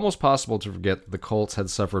to forget that the Colts had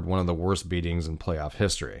suffered one of the worst beatings in playoff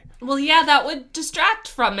history. Well, yeah, that would distract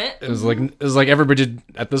from it. It was like everybody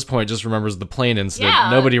at this point just remembers the plane incident. Yeah,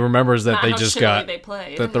 nobody remembers that they just got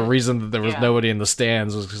that the reason that there was nobody in the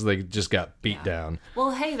stands was because they just got beat down.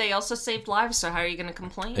 Well, hey, they also saved lives, so how are you going to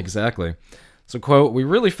complain? Exactly. So, quote, "We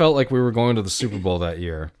really felt like we were going to the Super Bowl that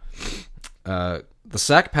year. The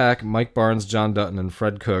sack pack, Mike Barnes, John Dutton, and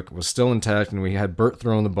Fred Cook, was still intact, and we had Burt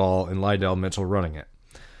throwing the ball and Lydell Mitchell running it."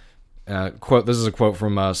 Quote. This is a quote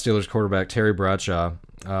from Steelers quarterback Terry Bradshaw.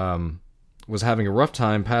 Was having a rough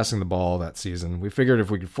time passing the ball that season. We figured if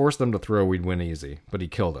we could force them to throw, we'd win easy, but he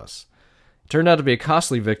killed us. It turned out to be a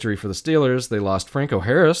costly victory for the Steelers. They lost Franco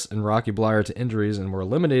Harris and Rocky Bleier to injuries and were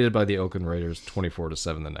eliminated by the Oakland Raiders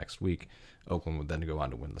 24-7 the next week. Oakland would then go on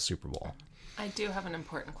to win the Super Bowl. I do have an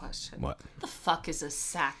important question. What? The fuck is a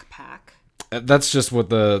sack pack? That's just what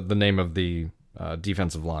the name of the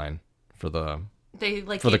defensive line for the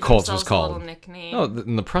Colts was called. A little nickname. No,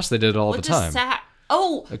 in the press they did it all the time. Sack?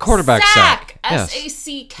 Oh, a quarterback sack.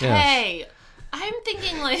 SACK. Yes. I'm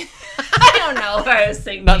thinking I don't know what I was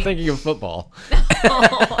thinking. Not thinking of football. No.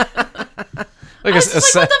 What the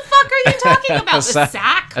fuck are you talking about? The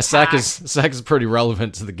sack? A sack is pretty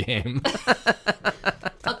relevant to the game.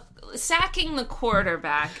 Sacking the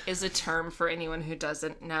quarterback is a term for anyone who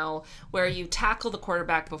doesn't know, where you tackle the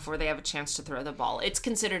quarterback before they have a chance to throw the ball. It's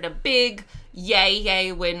considered a big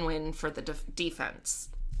yay win-win for the defense.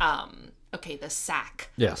 Okay, the sack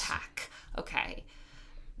attack. Okay.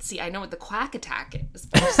 See, I know what the quack attack is,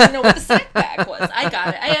 but I just didn't know what the sack back was. I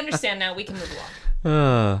got it. I understand now. We can move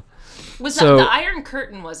along. The Iron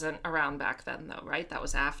Curtain wasn't around back then, though, right? That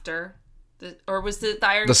was after? Or was the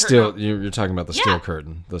Iron Curtain? You're talking about the Steel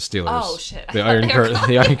Curtain. The Steelers. Oh, shit. The Iron Curtain.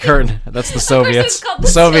 The Iron Curtain. That's the Soviets.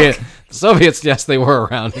 The Soviets, yes, they were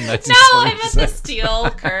around in 1976. No, I meant the Steel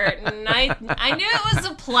Curtain. I knew it was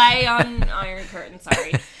a play on Iron Curtain.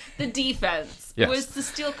 Sorry. The defense was the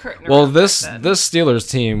Steel Curtain. Well, this Steelers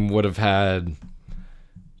team would have had,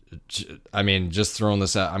 I mean, just throwing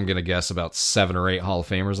this out, I'm going to guess about 7 or 8 Hall of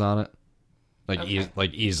Famers on it.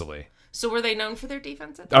 Easily. So were they known for their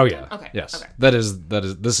defense at that time? Yeah. Okay. Yes. Okay.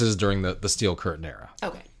 This is during the Steel Curtain era.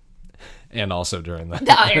 Okay. And also during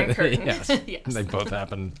the Iron Curtain. Yes. They both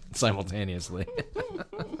happened simultaneously.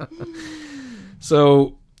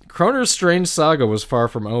 So, Kroner's strange saga was far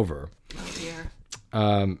from over. Oh, dear.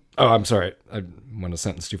 I'm sorry. I went a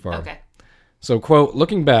sentence too far. Okay. So, quote,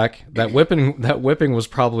 "Looking back, that whipping was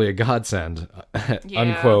probably a godsend,"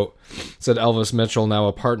 unquote, said Elvis Mitchell, now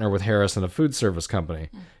a partner with Harris in a food service company.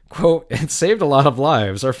 Quote, it saved a lot of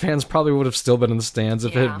lives. Our fans probably would have still been in the stands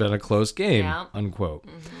if it had been a close game, unquote.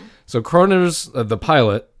 So Kroner's, the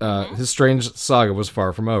pilot, his strange saga was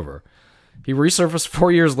far from over. He resurfaced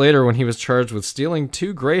 4 years later when he was charged with stealing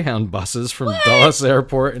 2 Greyhound buses from Dulles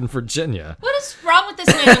Airport in Virginia. What is wrong with this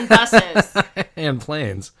man and buses? And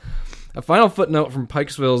planes. A final footnote from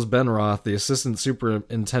Pikesville's Ben Roth, the assistant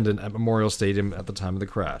superintendent at Memorial Stadium at the time of the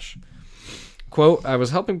crash. Quote, I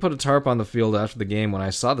was helping put a tarp on the field after the game when I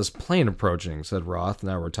saw this plane approaching, said Roth,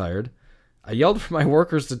 now retired. I yelled for my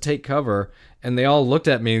workers to take cover, and they all looked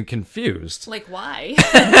at me confused. Like, why?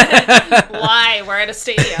 Why? We're at a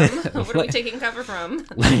stadium. What are we taking cover from?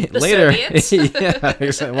 Later, Soviets?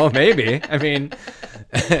 Yeah, well, maybe. I mean,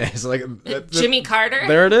 it's like Jimmy Carter?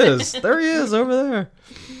 There it is. There he is over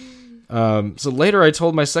there. So later I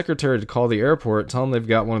told my secretary to call the airport, tell them they've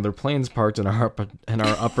got one of their planes parked in our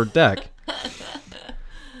upper deck.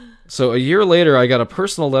 So a year later, I got a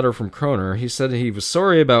personal letter from Kroner. He said he was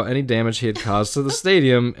sorry about any damage he had caused to the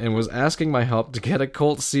stadium and was asking my help to get a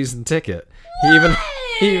Colts season ticket.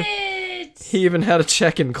 He even had a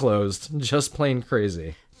check enclosed. Just plain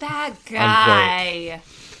crazy. That guy. Unquote.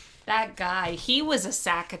 That guy. He was a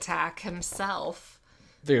sack attack himself.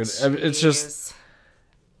 Dude, Jeez. It's just...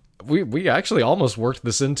 We actually almost worked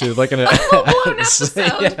this into like an episode.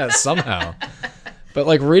 Yeah, somehow. But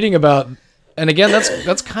like reading about... And again,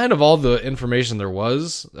 that's kind of all the information there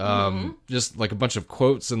was. Just like a bunch of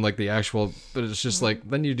quotes and like the actual, but it's just like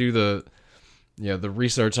then you do the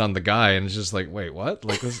research on the guy, and it's just like, wait, what?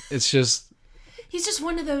 Like it's just he's just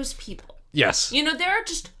one of those people. Yes, you know, there are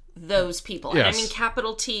just those people. Yes. And I mean,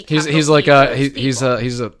 capital T. He's T, like he's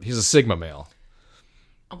a Sigma male.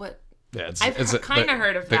 What? Yeah, I've kind of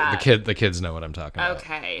heard of that. The kids know what I'm talking about.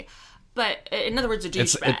 Okay. But in other words, a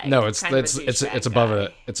douchebag.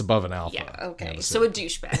 It's above an alpha. Yeah, okay. So a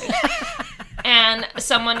douchebag. And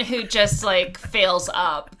someone who just like fails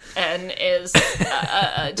up and is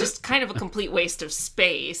just kind of a complete waste of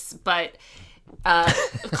space, but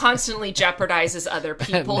constantly jeopardizes other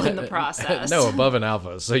people in the process. No, above an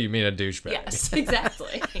alpha. So you mean a douchebag? Yes,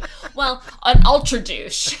 exactly. Well, an ultra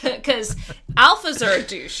douche, because alphas are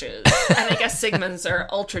douches, and I guess sigmas are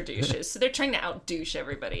ultra douches. So they're trying to out douche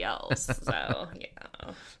everybody else. So yeah,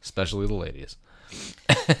 especially the ladies.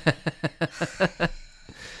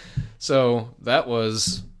 So that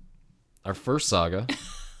was our first saga.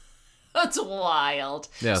 That's wild.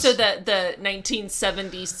 Yes. So the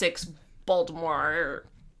 1976 Baltimore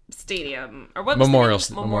Stadium, or what was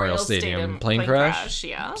Memorial Stadium plane crash.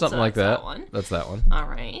 Yeah, something like that. That's that one. All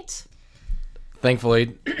right.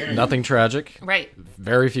 Thankfully, nothing tragic. Right.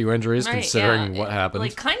 Very few injuries considering what happened.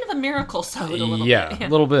 Like kind of a miracle. So a little bit. Yeah, a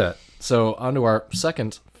little bit. So on to our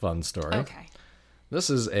second fun story. Okay. This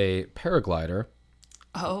is a paraglider.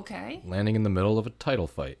 Oh, okay. Landing in the middle of a title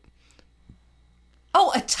fight.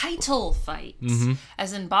 Oh, a title fight,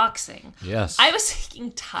 as in boxing. Yes. I was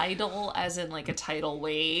thinking tidal as in like a tidal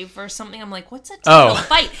wave or something. I'm like, what's a tidal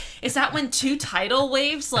fight? Is that when two tidal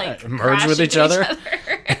waves like merge with each other?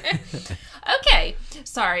 Okay.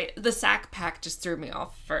 Sorry. The sack pack just threw me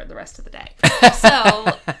off for the rest of the day.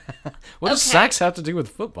 So, what does sacks have to do with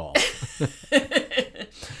football?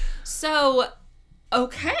 So,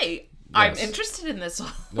 okay. Yes. I'm interested in this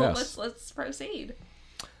one. Yes. Let's proceed.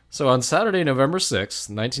 So on Saturday, November 6th,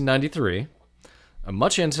 1993, a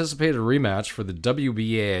much-anticipated rematch for the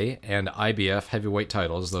WBA and IBF heavyweight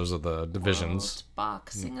titles, those are the divisions, World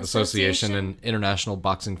Boxing Association and International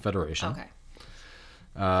Boxing Federation, okay,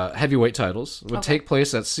 heavyweight titles, would take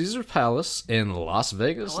place at Caesars Palace in Las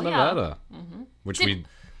Vegas, Nevada, which we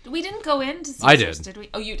didn't go into Caesars, I did. Did we?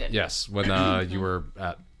 Oh, you did? Yes, when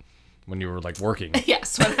you were like working.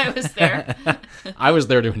 Yes, when I was there. I was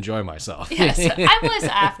there to enjoy myself. Yes, I was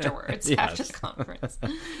afterwards, after the conference.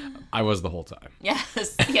 I was the whole time.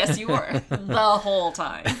 Yes, you were the whole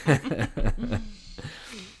time.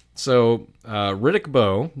 So, Riddick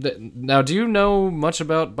Bowe. Now, do you know much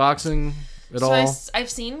about boxing at all? I've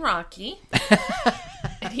seen Rocky.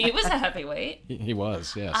 He was a heavyweight. He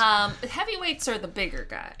was, yes. Heavyweights are the bigger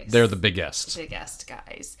guys. They're the biggest. Biggest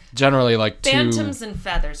guys. Generally, like Bantams and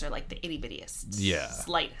feathers are like the itty bittiest. Yeah.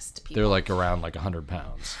 Slightest people. They're like around like 100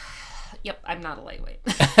 pounds. Yep, I'm not a lightweight.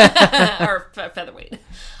 Or featherweight.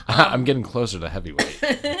 I'm getting closer to heavyweight.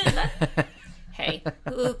 Hey,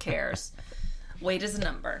 who cares? Weight is a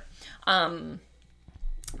number. I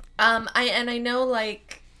know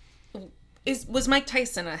like... Was Mike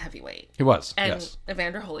Tyson a heavyweight? He was, and yes.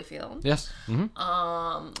 Evander Holyfield? Yes. We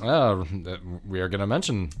are going to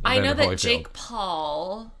mention Evander I know that Holyfield. Jake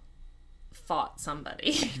Paul fought somebody.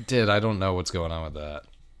 He did. I don't know what's going on with that.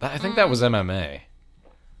 I think that was MMA.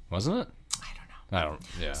 Wasn't it? I don't know. I don't.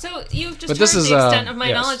 Yeah. So you've just But heard this is, the extent of my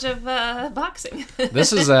yes. knowledge of boxing.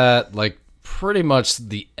 This is at like pretty much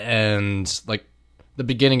the end, like the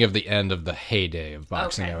beginning of the end of the heyday of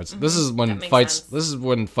boxing. Okay. This is when That makes fights. sense. This is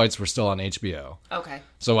when fights were still on HBO. Okay.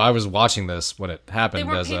 So I was watching this when it happened.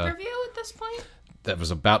 They were as pay-per-view at this point? that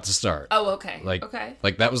was about to start. Oh, okay. Like, okay.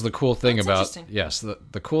 like that was the cool thing That's about interesting. yes,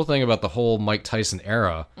 the cool thing about the whole Mike Tyson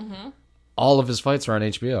era. All of his fights are on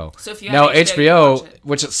HBO. So if you now had HBO, you watch it.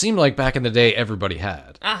 which it seemed like back in the day, everybody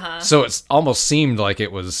had. Uh-huh. So it almost seemed like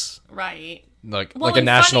it was Right. like Well, a and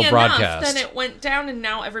national funny broadcast. Enough, then it went down, and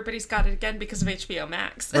now everybody's got it again because of HBO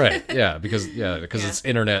Max. Right? Yeah, because it's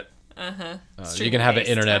internet. You can have it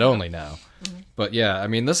internet only now. But yeah, I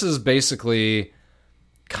mean, this is basically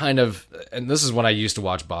kind of, and this is when I used to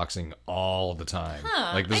watch boxing all the time.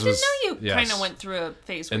 Like this I didn't know you kind of went through a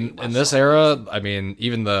phase where you watched in this era. I mean,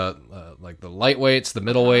 even the like the lightweights, the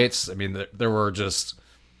middleweights. I mean, there were just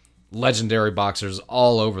legendary boxers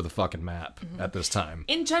all over the fucking map at this time.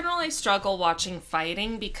 In general, I struggle watching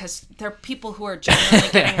fighting because there are people who are genuinely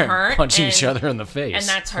getting hurt, Punching and, each other in the face, and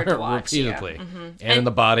that's hard to watch repeatedly, yeah. and in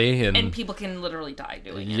the body, and people can literally die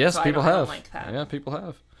doing it. yes, so people I don't have. like that. Yeah, people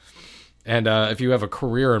have. And if you have a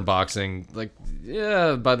career in boxing, like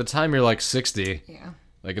by the time you're like 60,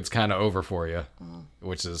 like it's kind of over for you,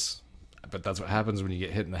 which is, but that's what happens when you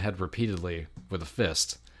get hit in the head repeatedly with a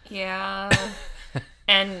fist. Yeah.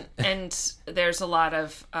 And there's a lot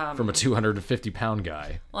of From a 250-pound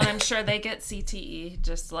guy. well, and I'm sure they get CTE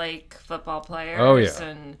just like football players. Oh yeah.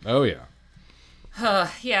 And Oh yeah.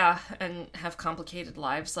 yeah, and have complicated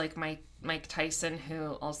lives like Mike Tyson,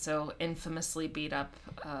 who also infamously beat up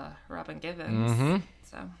Robin Givens.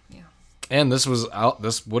 So yeah. And this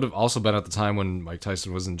would have also been at the time when Mike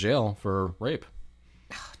Tyson was in jail for rape.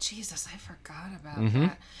 Oh Jesus, I forgot about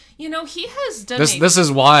that. You know, he has done This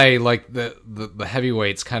is why like the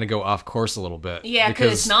heavyweights kind of go off course a little bit. yeah,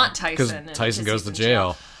 because it's not Tyson. Because Tyson goes to he's in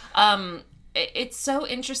jail. It's so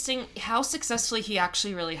interesting how successfully he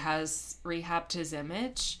actually really has rehabbed his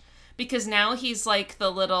image, because now he's like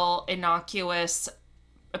the little innocuous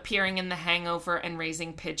appearing in The Hangover and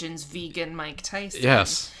raising pigeons vegan Mike Tyson.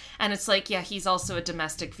 Yes. And it's like, yeah, he's also a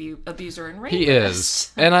domestic abuser and rapist. He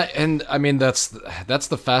is. And I mean that's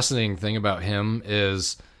the fascinating thing about him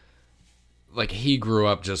is like he grew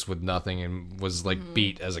up just with nothing and was like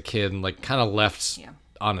beat as a kid and like kind of left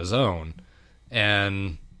on his own,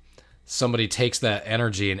 and somebody takes that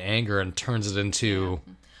energy and anger and turns it into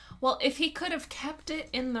well, if he could have kept it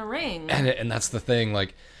in the ring. and that's the thing,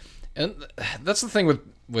 like, and that's the thing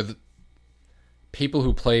with people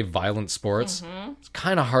who play violent sports. It's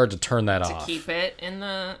kind of hard to turn that off. To keep it in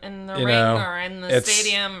the ring know, or in the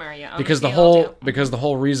stadium or because the the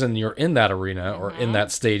whole reason you're in that arena or in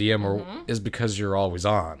that stadium or is because you're always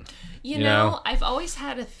on. You know, I've always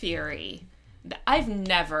had a theory that I've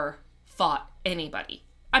never fought anybody.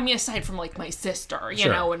 I mean, aside from like my sister, you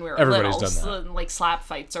know, when we were Everybody's little, done that. like slap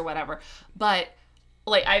fights or whatever. But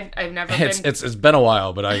like I've never been. It's been a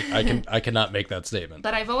while, but I cannot make that statement.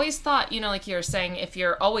 But I've always thought, you know, like you were saying, if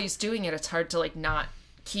you're always doing it, it's hard to like not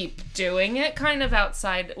keep doing it kind of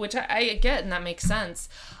outside, which I get, and that makes sense.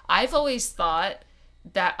 I've always thought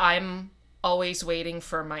that I'm always waiting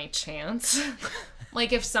for my chance.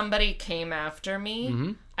 Like if somebody came after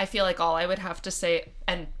me, I feel like all I would have to say,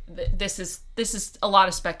 and this is a lot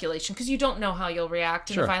of speculation because you don't know how you'll react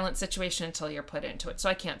in a violent situation until you're put into it. So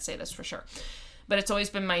I can't say this for sure. But it's always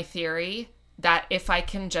been my theory that if I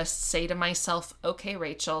can just say to myself, okay,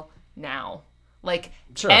 Rachel, now. Like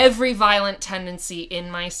every violent tendency in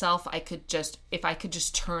myself, if I could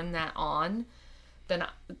just turn that on, then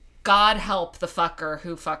God help the fucker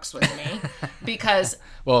who fucks with me. Because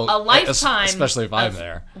a lifetime... Especially if I'm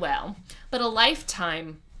there. Well, but a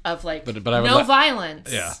lifetime of like but I would no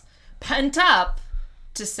violence pent up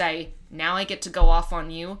to say... Now I get to go off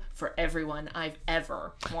on you for everyone I've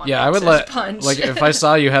ever wanted I would to punch. Like if I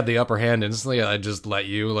saw you had the upper hand instantly, I'd just let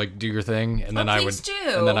you like do your thing, and then I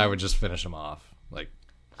would just finish them off. Like,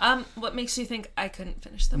 what makes you think I couldn't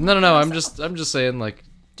finish them? No. I'm just saying like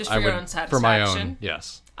just for your own satisfaction. For my own,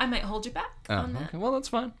 yes. I might hold you back on that. Okay, well that's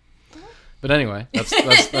fine. But anyway,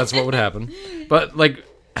 that's what would happen. But like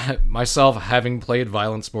myself, having played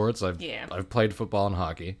violent sports, I've played football and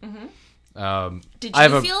hockey. Did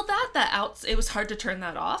you feel that it was hard to turn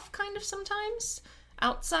that off kind of sometimes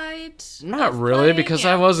outside? Not really, because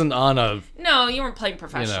I wasn't on a... No, you weren't playing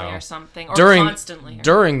professionally or something, or constantly.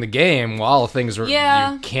 During the game, while things are...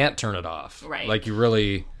 You can't turn it off. Right. Like you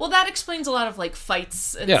really... Well, that explains a lot of like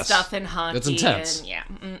fights and stuff in hockey. It's intense.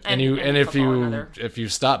 And, and if you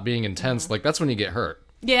stop being intense, like that's when you get hurt.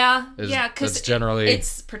 Yeah, because generally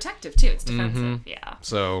it's protective too. It's defensive. Mm-hmm. Yeah.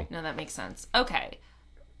 So no, that makes sense. Okay.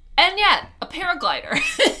 And yet, a paraglider.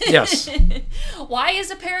 Yes. Why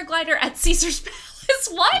is a paraglider at Caesar's Palace?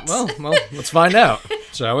 What? Well, let's find out,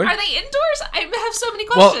 shall we? Are they indoors? I have so many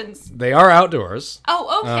questions. Well, they are outdoors.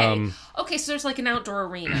 Oh, okay. Okay, so there's like an outdoor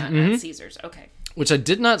arena at Caesar's. Okay. Which I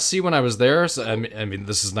did not see when I was there. So, I mean,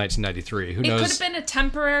 this is 1993. Who knows? It could have been a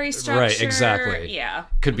temporary structure. Right, exactly. Yeah.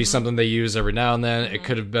 Could be something they use every now and then. It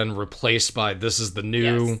could have been replaced by this is the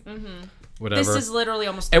new... Yes. Whatever. This is literally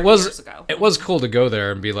almost 30 years ago. It was cool to go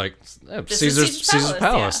there and be like, Caesar's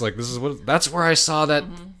Palace. Yeah. Like, that's where I saw that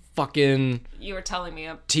fucking... You were telling me.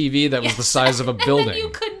 TV that was the size of a building. And then you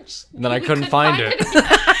couldn't... And then I couldn't find it.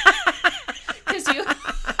 Because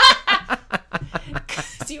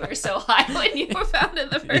you were so high when you were found in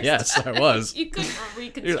the first time. Yes, I was. You couldn't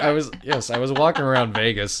reconstruct. Dude, I was walking around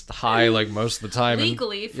Vegas high like most of the time.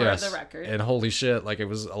 Legally, for the record. And holy shit, like it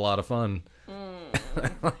was a lot of fun.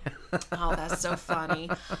 Oh, that's so funny.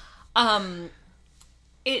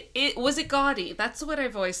 It was it gaudy? That's what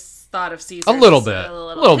I've always thought of Caesar. A little bit.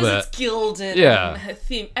 It's gilded. Yeah. And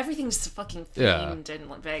themed. Everything's fucking themed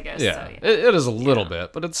in Vegas. Yeah. So, It is a little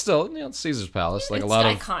bit, but it's still it's Caesar's Palace. Like it's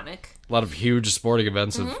iconic. A lot of huge sporting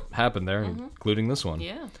events have happened there, including this one.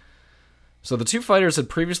 Yeah. So the two fighters had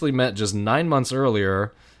previously met just 9 months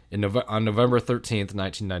earlier. On November 13th,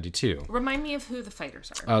 1992. Remind me of who the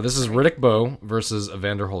fighters are. This is Riddick Bowe versus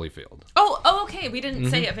Evander Holyfield. Oh, okay. We didn't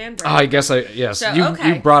say Evander. I guess yes. So,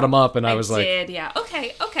 you brought him up, and I was like... I did, yeah.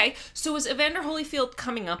 Okay. So was Evander Holyfield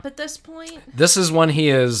coming up at this point? This is when he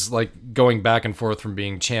is, like, going back and forth from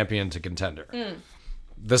being champion to contender.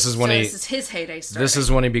 This is when this is his heyday starting. This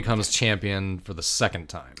is when he becomes champion for the second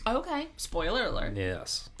time. Okay. Spoiler alert.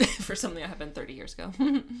 Yes. For something that happened 30 years ago.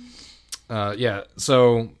 Yeah,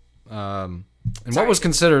 so... what was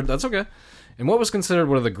considered... That's okay. In what was considered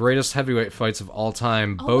one of the greatest heavyweight fights of all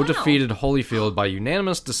time, Bowe defeated Holyfield by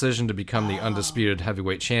unanimous decision to become the undisputed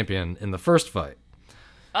heavyweight champion in the first fight.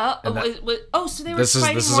 So they were fighting This is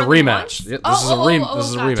more a rematch. Than once? This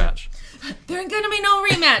is a rematch. There ain't going to be no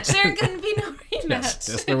rematch. There ain't going to be no rematch.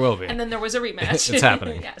 Yes, there will be. And then there was a rematch. It's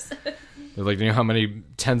happening. Yes. They're like, do you know how many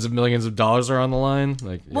tens of millions of dollars are on the line?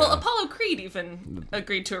 Like, well, Apollo Creed even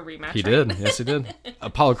agreed to a rematch. He did. Yes, he did.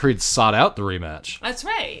 Apollo Creed sought out the rematch. That's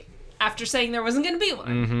right. After saying there wasn't going to be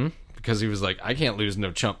one. Because he was like, I can't lose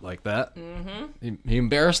no chump like that. He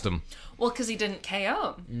embarrassed him. Well, because he didn't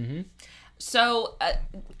KO him. So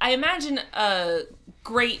I imagine a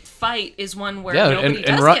great fight is one where nobody does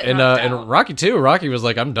get knocked out. And Rocky too. Rocky was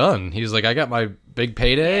like, I'm done. He's like, I got my big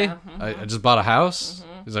payday. Yeah, I just bought a house.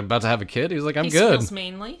 He's like, about to have a kid. He's like, I'm good.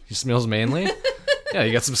 He smells mainly. Yeah,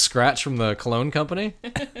 you got some scratch from the cologne company.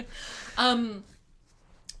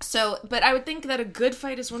 So, but I would think that a good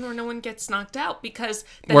fight is one where no one gets knocked out because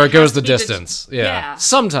where it goes the distance. Yeah.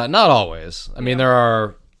 Sometimes, not always. I mean, there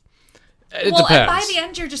are. It depends. By the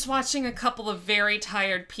end, you're just watching a couple of very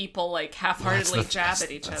tired people like half-heartedly jab at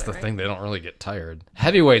each other. That's the thing; they don't really get tired.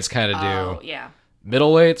 Heavyweights kind of do. Oh, yeah.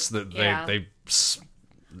 Middleweights, they.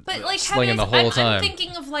 But like slinging the whole time. I'm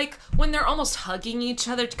thinking of like when they're almost hugging each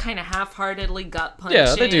other, kind of half-heartedly gut punching.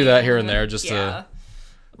 Yeah, they do that here and there just to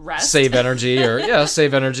rest, save energy,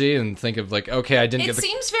 save energy, and think of like, okay, I didn't get. It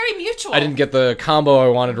seems very mutual. I didn't get the combo I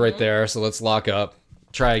wanted right there, so let's lock up,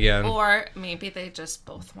 try again. Or maybe they just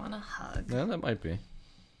both want a hug. Yeah, that might be.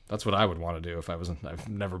 That's what I would want to do if I wasn't. I've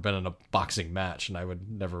never been in a boxing match, and I would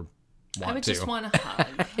never want to. I would just want a hug.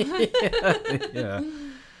 Yeah.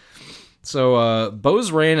 So,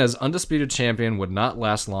 Bowe's reign as undisputed champion would not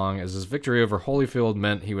last long, as his victory over Holyfield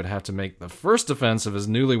meant he would have to make the first defense of his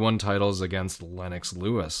newly won titles against Lennox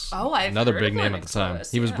Lewis. Oh, another big name at the time.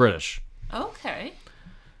 Lewis, he was British. Okay.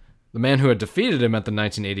 The man who had defeated him at the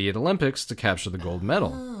 1988 Olympics to capture the gold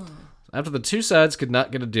medal. Oh. After the two sides could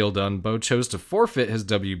not get a deal done, Bowe chose to forfeit his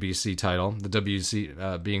WBC title, the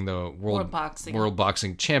WBC being the World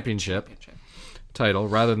Boxing Championship title,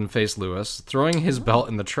 rather than face Lewis, throwing his belt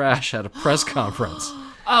in the trash at a press conference.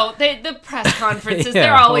 Oh, the press conferences,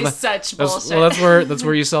 they're always such bullshit. That's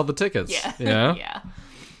where you sell the tickets. Yeah.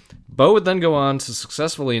 Bowe would then go on to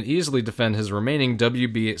successfully and easily defend his remaining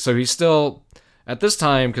WBA. So he's still, at this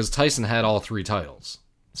time, because Tyson had all three titles.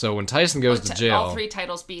 So when Tyson goes to jail... All three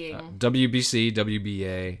titles being... WBC,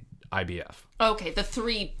 WBA, IBF. Okay, the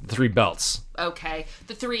three belts. Okay,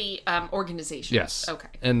 the three organizations. Yes. Okay.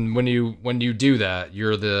 And when you do that,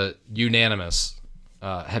 you're the unanimous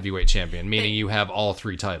heavyweight champion, meaning you have all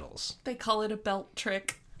three titles. They call it a belt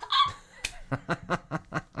trick.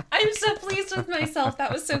 I'm so pleased with myself.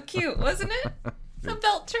 That was so cute, wasn't it? A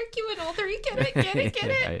belt trick. You and all three get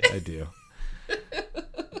it. I do.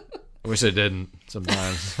 wish I didn't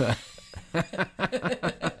sometimes.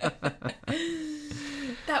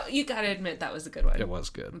 That you gotta admit that was a good one. It was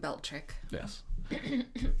good. Belt trick. Yes.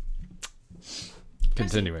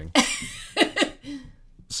 Continuing.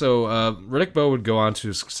 So Riddick Bowe would go on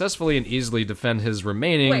to successfully and easily defend his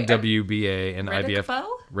remaining WBA and Riddick IBF.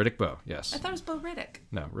 Bowe? Riddick Bowe, yes. I thought it was Bo Riddick.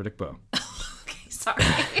 No, Riddick Bowe. Okay, sorry.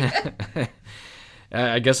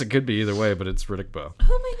 I guess it could be either way, but it's Riddick Bowe.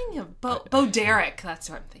 Who am I thinking of? Bo Derek. That's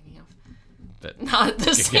what I'm thinking of. But, not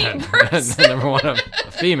the same person. Number one,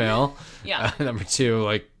 a female. Yeah. Number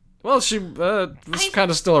two, she was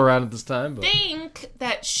kind of still around at this time. But. I think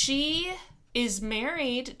that she is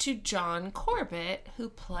married to John Corbett, who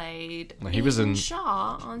played Ethan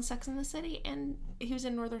Shaw on Sex and the City, and he was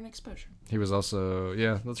in Northern Exposure. He was also,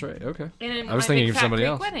 that's right. Okay. And I was thinking of somebody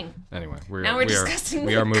else. Wedding. Anyway, we're discussing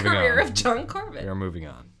the career of John Corbett. We are moving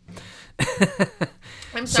on.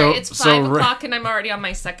 I'm sorry, it's 5 o'clock and I'm already on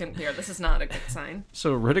my second beer. This is not a good sign.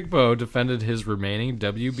 So Riddick Bowe defended his remaining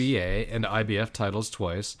WBA and IBF titles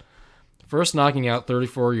twice. First knocking out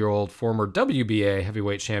 34-year-old former WBA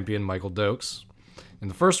heavyweight champion Michael Dokes in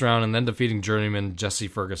the first round, and then defeating journeyman Jesse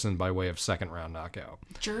Ferguson by way of second-round knockout.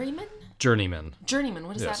 Journeyman? Journeyman. Journeyman,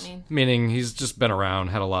 what does that mean? Meaning he's just been around,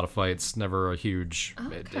 had a lot of fights, never a huge...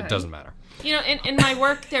 Okay. It doesn't matter. You know, in my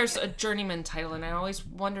work, there's a journeyman title, and I always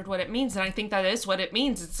wondered what it means, and I think that is what it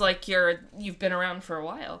means. It's like you've been around for a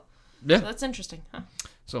while. Yeah. So that's interesting, huh?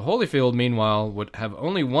 So Holyfield, meanwhile, would have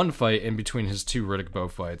only one fight in between his two Riddick Bowe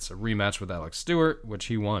fights, a rematch with Alex Stewart, which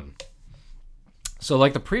he won. So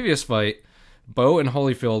like the previous fight, Bowe and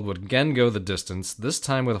Holyfield would again go the distance, this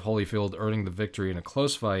time with Holyfield earning the victory in a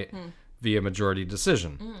close fight via majority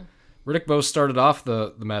decision. Riddick Bowe started off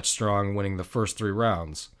the match strong, winning the first 3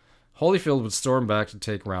 rounds. Holyfield would storm back to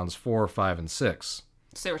take rounds 4, 5, and 6.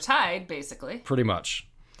 So they were tied, basically. Pretty much.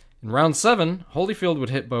 In round 7, Holyfield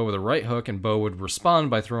would hit Bowe with a right hook, and Bowe would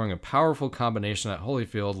respond by throwing a powerful combination at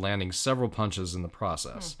Holyfield, landing several punches in the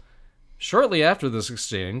process. Shortly after this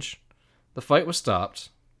exchange, the fight was stopped.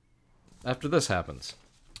 After this happens.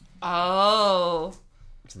 Oh.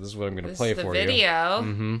 So this is what I'm going to play for you. This is the video.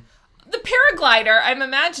 Mm-hmm. The paraglider, I'm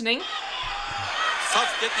imagining.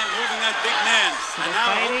 Tough getting it moving, that big man. So they're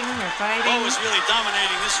fighting. Bowe was really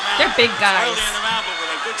dominating this round. They're big guys. Early in the round, but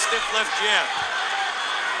with a good stiff left jab.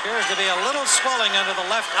 Appears to be a little swelling under the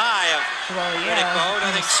left eye of Riddick Bowe.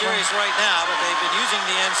 Nothing serious right now, but they've been using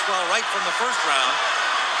the end swell right from the first round.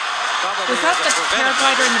 Probably was that the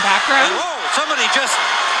paraglider in the background? And, somebody just...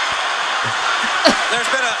 There's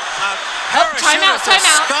been a time out.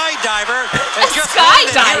 skydiver has just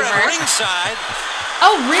skydiver? here at ringside.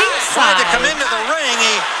 Oh, ringside. Tried to come into the ring.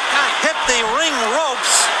 He hit the ring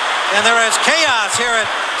ropes, and there is chaos here at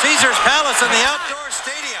Caesar's Palace in the outdoor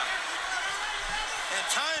stadium. And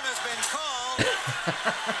time has been called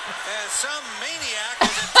as some maniac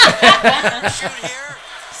is attempting a parachute here.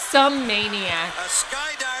 Some maniac. A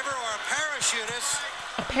skydiver or a parachutist.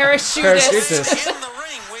 A parachutist. In the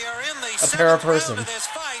ring. We are in the seventh round of this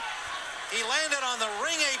fight. He landed on the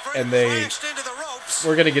ring apron and they crashed into the ropes.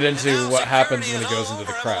 We're going to get into what happens when he goes into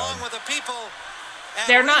the crowd.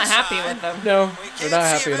 They're not happy with them. No, they're not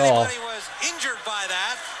happy at all. Was injured by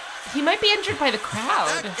that. He might be injured by the crowd.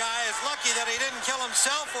 That guy is lucky that he didn't kill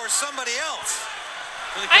himself or somebody else.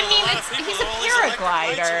 I mean, he's a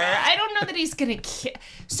paraglider. I don't know that he's gonna kill.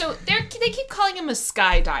 So they keep calling him a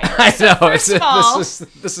skydiver. I know. First of all,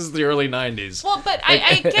 this is the early '90s. Well, but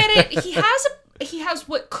I get it. He has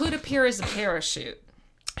what could appear as a parachute.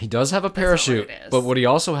 He does have a parachute, but what he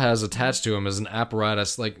also has attached to him is an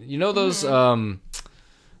apparatus, like those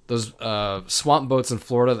swamp boats in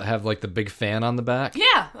Florida that have like the big fan on the back.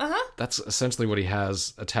 Yeah. That's essentially what he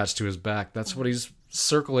has attached to his back. That's what he's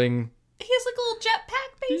circling. He has like a little jetpack,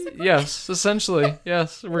 basically. Yes, essentially.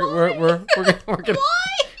 Yes, we're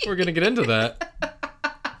gonna get into that.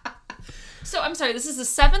 So I'm sorry. This is the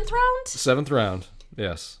 7th round. 7th round.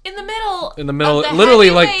 Yes. In the middle.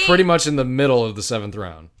 Literally, like pretty much in the middle of the 7th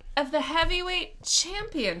round of the heavyweight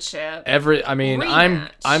championship.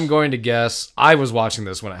 I'm going to guess. I was watching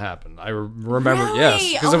this when it happened. I remember, really?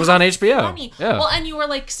 Yes, because it was on HBO. Funny. Yeah. Well, and you were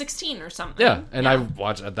like 16 or something. Yeah, and I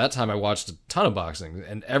watched at that time. I watched a ton of boxing,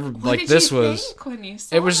 and what did you think when you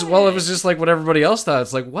saw it was just like what everybody else thought.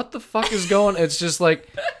 It's like, what the fuck is going? It's just like,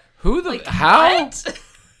 who the like, how. What?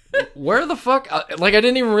 Where the fuck? Like, I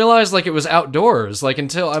didn't even realize, like, it was outdoors. Like,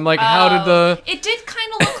 until I'm like, how did the... It did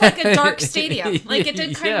kind of look like a dark stadium. Like, it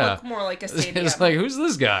did kind of look more like a stadium. It's like, who's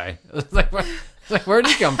this guy? Like, where'd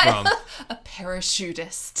he come from? A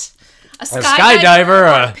parachutist. A skydiver.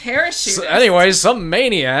 Or a parachutist. Anyways, some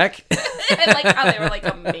maniac. I like how they were like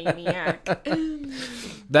a maniac.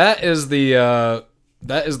 That is the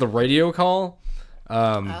that is the radio call.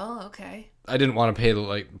 Oh, okay. I didn't want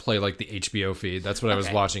to play like the HBO feed. That's what I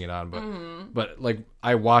was watching it on. But like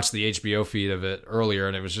I watched the HBO feed of it earlier,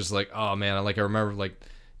 and it was just like, oh man, I remember like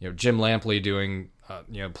Jim Lampley doing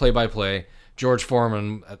play-by-play. George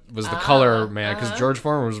Foreman was the color man because George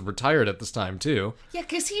Foreman was retired at this time too. Yeah,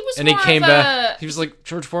 because he was. And he came back. He was like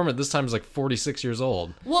George Foreman at this time is like 46 years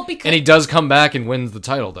old. Well, because and he does come back and wins the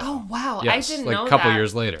title though. Oh wow, yes, I didn't like know a couple that.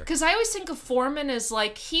 years later. Because I always think of Foreman as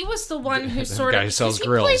like he was the one who sort guy of who sells he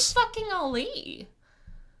grills. played fucking Ali.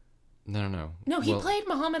 No. No, he played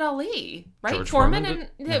Muhammad Ali, right? George Foreman Foreman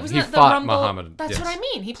and did? it was He not the fought Rumble. Muhammad, That's yes. what I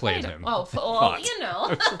mean. He played him. Oh, well, Fought. you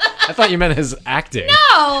know. I thought you meant his acting. No,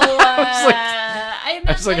 I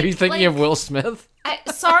was like, are you thinking of Will Smith?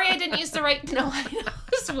 Sorry, I didn't use the right. No, I know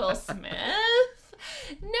it was Will Smith.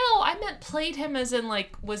 No, I meant played him as in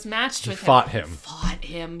like was matched with fought him. him. Fought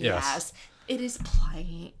him. Yes. Yes. It is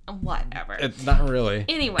playing. Whatever. Not really.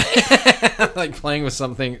 Anyway. Like playing with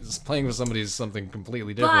somebody is something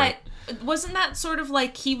completely different. But wasn't that sort of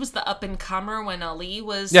like he was the up and comer when Ali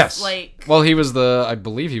was like? Well, I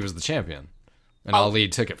believe he was the champion, and Ali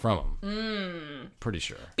took it from him. Pretty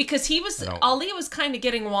sure. Because Ali was kind of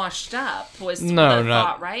getting washed up.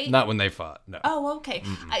 Right? Not when they fought. No. Oh, okay.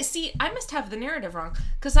 I must have the narrative wrong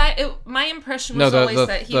because my impression was the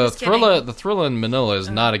that he was the Thrilla in Manila is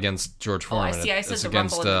not against George Foreman. I see. I said it's the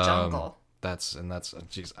against, Rumble in the Jungle. That's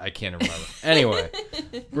jeez, I can't remember. Anyway,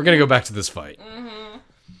 we're gonna go back to this fight.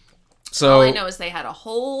 So all I know is they had a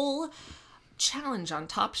whole challenge on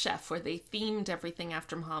Top Chef where they themed everything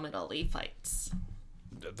after Muhammad Ali fights.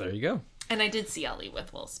 There you go. And I did see Ali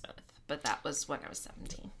with Will Smith, but that was when I was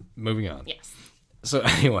 17. Moving on. Yes. So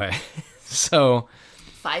anyway,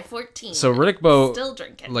 5:14. So Riddick Bowe still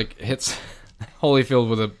drinking. Like hits Holyfield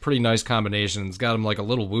with a pretty nice combination. It's got him like a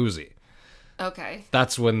little woozy. Okay.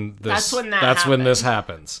 That's when this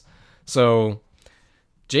happens. So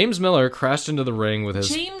James Miller crashed into the ring with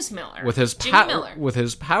his with his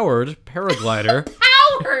powered paraglider.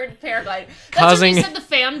 Powered paraglider. That's when you said the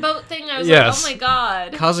fan boat thing. I was like, oh my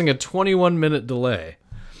god. Causing a 21-minute delay.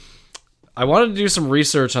 I wanted to do some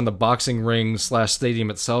research on the boxing ring / stadium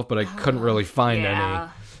itself, but I couldn't really find any.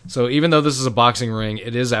 So even though this is a boxing ring,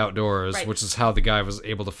 it is outdoors, which is how the guy was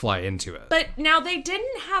able to fly into it. But now they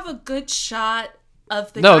didn't have a good shot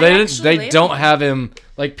of the guy. No, they didn't. They don't have him.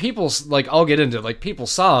 Like people, like I'll get into it. Like people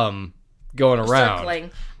saw him going around, circling.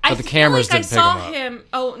 But the cameras didn't pick him up. I saw him.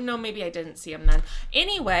 Oh no, maybe I didn't see him then.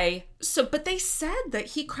 Anyway, but they said that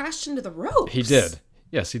he crashed into the ropes. He did.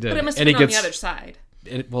 Yes, he did. But it must have been on the other side.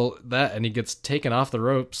 And he gets taken off the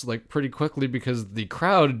ropes like pretty quickly because the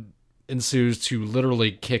crowd ensues to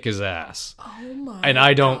literally kick his ass. Oh my! And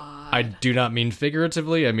I do not mean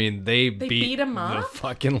figuratively. I mean they beat him up? the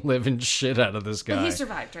fucking living shit out of this guy. But he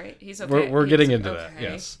survived, right? He's okay. We're getting into that.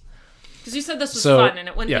 Yes. Because you said this was fun, and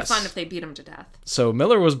it wouldn't be fun if they beat him to death. So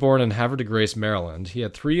Miller was born in Havre de Grace, Maryland. He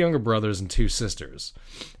had 3 younger brothers and 2 sisters.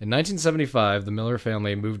 In 1975, the Miller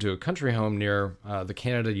family moved to a country home near the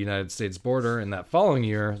Canada-United States border, and that following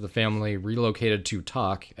year, the family relocated to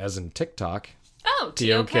Tok, as in TikTok. Oh,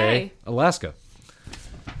 T-O-K. Alaska.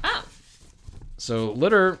 Oh. So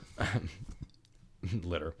litter.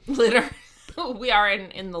 We are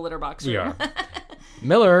in the litter box room. We are.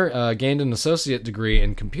 Miller gained an associate degree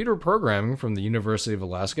in computer programming from the University of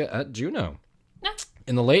Alaska at Juneau. No.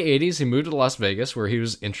 In the late 80s, he moved to Las Vegas, where he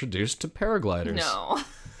was introduced to paragliders. No.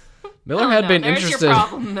 Miller had been There's interested. Your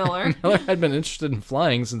problem, Miller. Miller had been interested in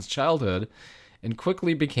flying since childhood, and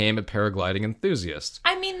quickly became a paragliding enthusiast.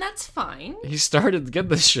 I mean, that's fine. He started, get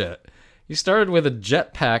this shit, he started with a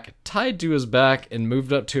jetpack tied to his back and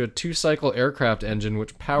moved up to a 2-cycle aircraft engine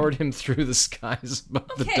which powered him through the skies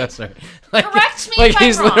above the desert. Correct me like if I'm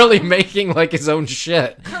he's wrong. literally making like his own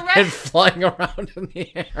shit and flying around in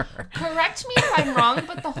the air. Correct me if I'm wrong,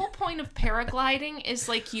 but the whole point of paragliding is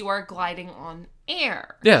like you are gliding on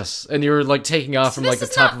air. Yes, and you're like taking off from like the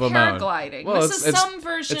top of a mountain. Paragliding. Well, this is some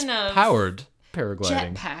version of powered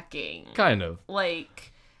paragliding. Jetpacking. Kind of.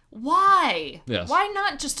 Like, why? Yes. Why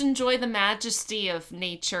not just enjoy the majesty of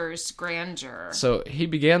nature's grandeur? So he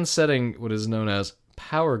began setting what is known as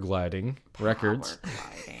power gliding records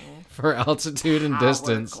for altitude and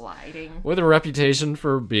distance, with a reputation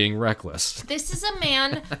for being reckless. This is a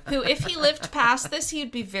man who, if he lived past this,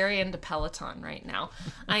 he'd be very into Peloton right now.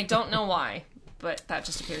 I don't know why, but that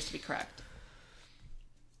just appears to be correct.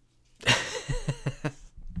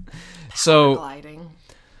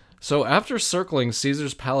 So after circling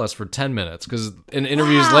Caesar's Palace for 10 minutes, because in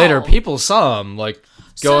interviews later, people saw him like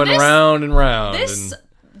going round and round. This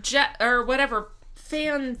jet or whatever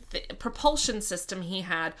fan propulsion system he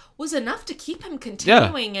had was enough to keep him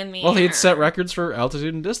continuing in the air. Well, he had set records for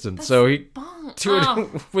altitude and distance, so he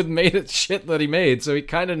with made it shit that he made. So he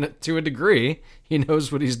kind of, to a degree, he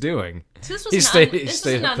knows what he's doing. So this was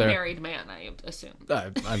an unmarried man, I assume.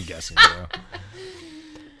 I'm guessing so.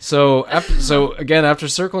 So after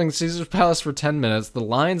circling Caesar's Palace for 10 minutes, the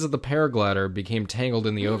lines of the paraglider became tangled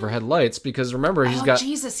in the overhead lights because remember he's got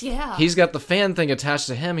the fan thing attached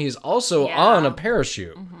to him. He's also on a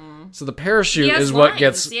parachute. Mm-hmm. So the parachute is what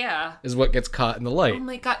gets caught in the light. Oh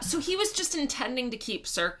my god. So he was just intending to keep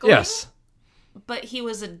circling? Yes. But he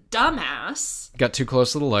was a dumbass. Got too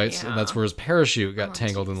close to the lights, and that's where his parachute got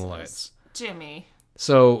tangled in the lights. Jimmy.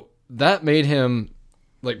 So that made him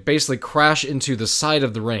basically crash into the side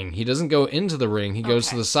of the ring. He doesn't go into the ring. He goes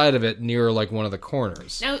to the side of it near one of the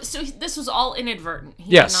corners. Now, so this was all inadvertent.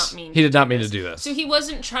 He did not mean to do this. So he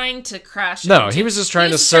wasn't trying to crash. No, he was just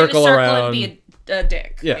trying to circle around and be a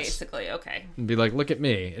dick, basically. Okay. And be like, look at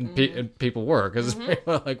me, and people were because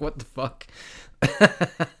people are like, what the fuck?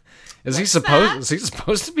 Is he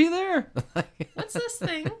supposed to be there? What's this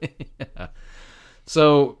thing? Yeah.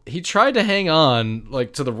 So he tried to hang on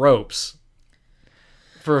to the ropes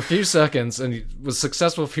for a few seconds, and he was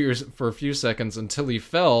successful for a few seconds until he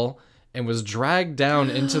fell and was dragged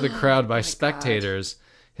down into the crowd by spectators,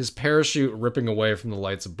 his parachute ripping away from the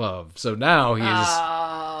lights above. So now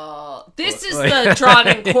he's... this is the drawn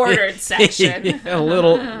and quartered section. Yeah, a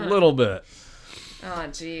little bit. Oh,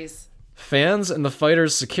 jeez. Fans and the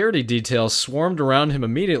fighter's security detail swarmed around him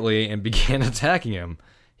immediately and began attacking him.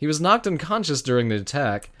 He was knocked unconscious during the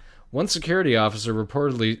attack. One security officer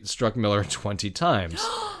reportedly struck Miller 20 times.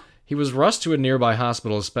 He was rushed to a nearby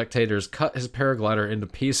hospital as spectators cut his paraglider into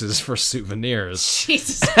pieces for souvenirs.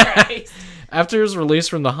 Jesus Christ. After his release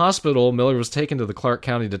from the hospital, Miller was taken to the Clark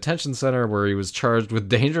County Detention Center where he was charged with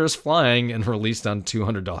dangerous flying and released on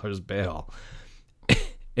 $200 bail.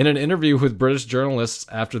 In an interview with British journalists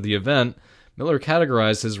after the event, Miller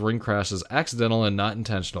categorized his ring crash as accidental and not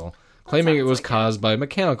intentional, claiming it was caused by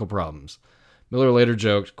mechanical problems. Miller later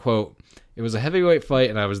joked, quote, "It was a heavyweight fight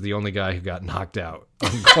and I was the only guy who got knocked out,"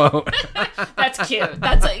 unquote. That's cute.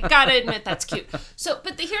 Gotta admit, that's cute. So,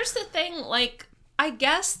 but here's the thing, I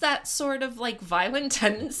guess that sort of violent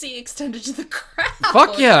tendency extended to the crowd.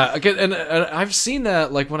 Fuck yeah. And I've seen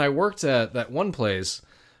that when I worked at that one place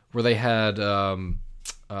where they had,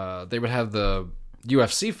 they would have the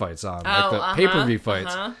UFC fights on, the pay-per-view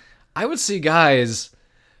fights. I would see guys...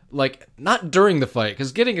 not during the fight,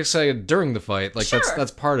 because getting excited during the fight,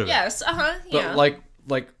 that's part of it. Yes, yeah. But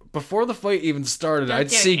before the fight even started,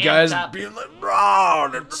 I'd see guys being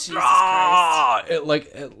rah, it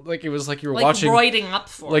was like you were watching, roiding up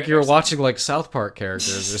for it, you were watching South Park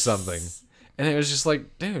characters or something, and it was just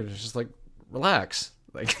dude, it's just relax,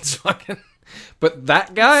 it's fucking. But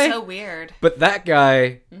that guy, so weird. But that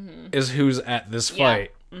guy is who's at this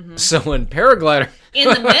fight. Mm-hmm. So when paraglider in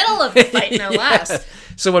the middle of the fight, no less.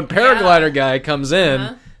 So when paraglider guy comes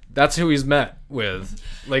in, that's who he's met with.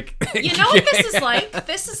 You know what this is like?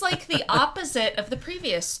 This is the opposite of the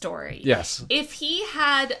previous story. Yes. If he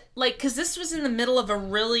had because this was in the middle of a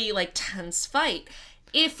really tense fight.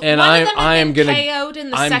 If and one of them had been KO'd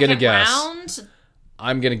in the second round.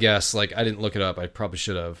 I'm going to guess, I didn't look it up. I probably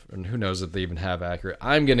should have. And who knows if they even have accurate.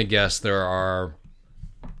 I'm going to guess there are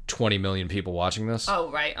 20 million people watching this. Oh,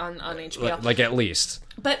 right. On HBO. At least.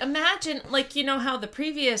 But imagine, how the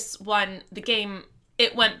previous one, the game,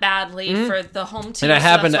 it went badly for the home team. And it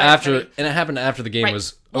happened after the game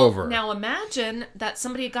was over. Now imagine that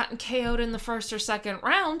somebody had gotten KO'd in the first or second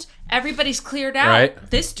round. Everybody's cleared out. Right.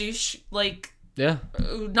 This douche,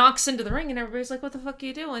 knocks into the ring and everybody's like, what the fuck are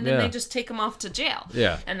you doing? And they just take him off to jail.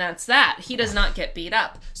 Yeah. And that's that. He does not get beat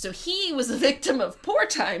up. So he was a victim of poor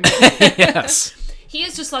timing. Yes. He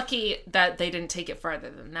is just lucky that they didn't take it farther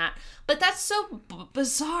than that. But that's so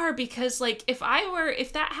bizarre because, if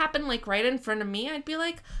that happened, right in front of me, I'd be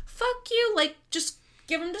like, fuck you. Just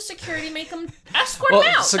give him to security, make him escort him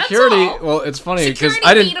out. Security, that's all. well, it's funny because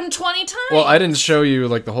I didn't beat him 20 times. Well, I didn't show you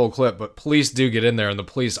the whole clip, but police do get in there, and the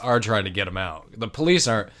police are trying to get him out. The police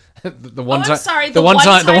aren't. The one time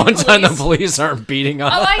the police aren't beating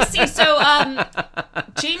up. Oh, I see. So,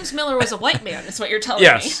 James Miller was a white man. Is what you're telling me?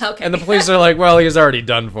 Yes. Okay. And the police are like, well, he's already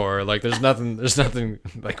done for. There's nothing.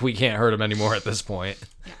 We can't hurt him anymore at this point.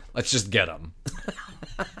 Yeah. Let's just get him.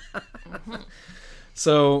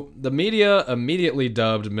 So the media immediately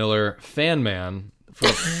dubbed Miller Fan Man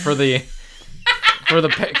for the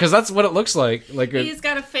because that's what it looks like. He's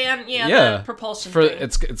got a fan fan, the propulsion thing.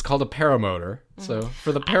 It's called a paramotor. So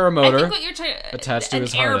for the paramotor, I think what you're trying attached to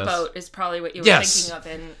his harness. An airboat is probably what you were thinking of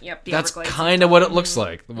in the That's Everglades. kind of what it looks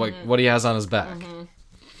like. What he has on his back.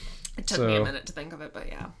 It took me a minute to think of it, but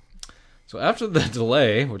yeah. So after the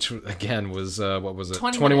delay, which again was what was it?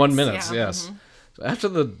 21 minutes. Yes. So after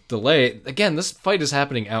the delay, again, this fight is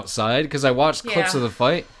happening outside because I watched clips of the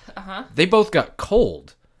fight. They both got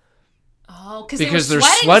cold. Oh, because they're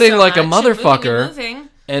sweating so like a much motherfucker. and moving.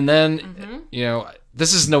 And then,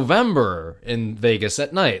 this is November in Vegas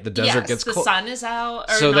at night. The desert gets cold. The sun is out,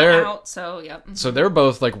 or so not out, so, yep. So they're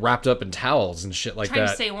both, like, wrapped up in towels and shit like trying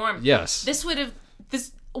that. To stay warm. Yes.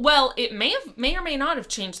 Well, it may or may not have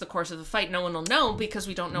changed the course of the fight. No one will know because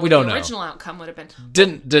we don't know what the original outcome would have been.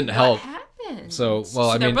 Didn't help. What happened? So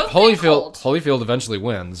Holyfield eventually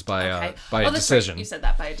wins by a decision. Right. You said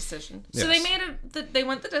that by a decision. Yes. So they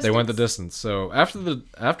went the distance. They went the distance. So after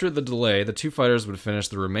the delay, the two fighters would finish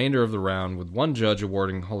the remainder of the round with one judge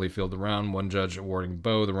awarding Holyfield the round, one judge awarding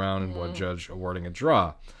Bowe the round, and one judge awarding a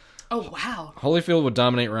draw. Oh wow! Holyfield would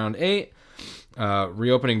dominate round 8.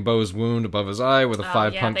 Reopening Bowe's wound above his eye with a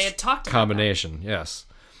 5-punch combination. Yes.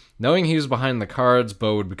 Knowing he was behind the cards,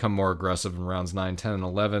 Bowe would become more aggressive in rounds 9, 10, and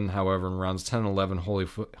 11. However, in rounds 10 and 11,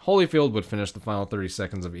 Holyfield would finish the final 30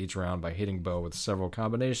 seconds of each round by hitting Bowe with several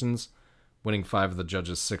combinations, winning 5 of the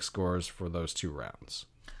judges' 6 scores for those 2 rounds.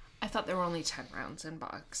 I thought there were only 10 rounds in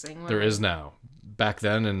boxing. There is now. Back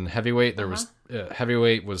then in heavyweight, there was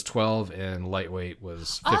heavyweight was 12 and lightweight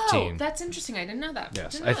was 15. Oh, that's interesting. I didn't know that.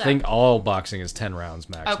 Yes, I think all boxing is 10 rounds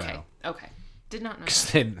max now. Okay. Did not know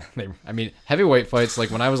that. Heavyweight fights, like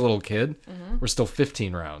when I was a little kid, were still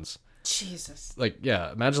 15 rounds. Jesus. Like,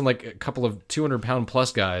 yeah, imagine like a couple of 200-pound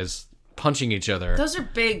plus guys punching each other. Those are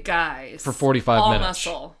big guys. For 45 minutes.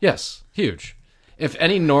 Muscle. Yes, huge. If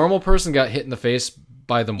any normal person got hit in the face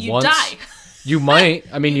by them once, die. You might.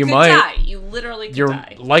 I mean, you could might. Die. You literally could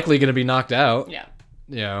die. You're likely going to be knocked out. Yeah.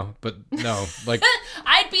 Yeah, but no, like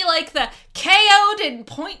I'd be like the KO'd in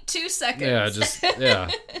 0.2 seconds. Yeah,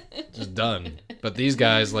 just done. But these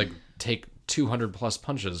guys like take 200 plus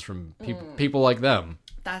punches from people like them.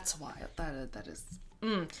 That's wild. That is.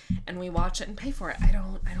 And we watch it and pay for it. I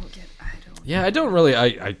don't. Yeah, I don't really.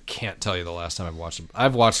 I can't tell you the last time I've watched.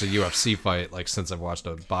 I've watched a UFC fight like since I've watched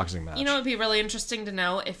a boxing match. You know, it'd be really interesting to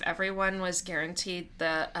know if everyone was guaranteed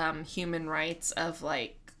the human rights of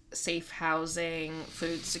like safe housing,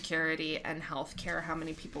 food security, and healthcare, how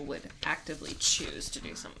many people would actively choose to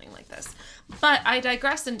do something like this. But I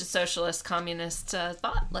digress into socialist, communist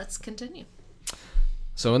thought. Let's continue.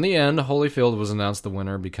 So in the end, Holyfield was announced the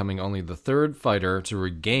winner, becoming only the 3rd fighter to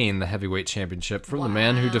regain the heavyweight championship from the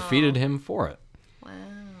man who defeated him for it. Wow.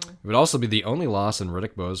 It would also be the only loss in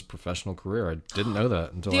Riddick Bowe's professional career. I didn't know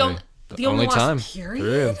that until the only time. Loss,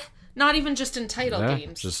 period? Not even just in title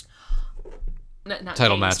games. Just not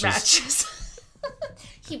title games, matches.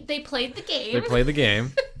 They played the game. They played the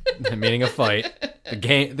game, meaning a fight. The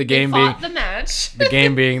game they being the match. The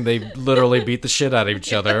game being they literally beat the shit out of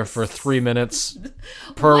each other for 3 minutes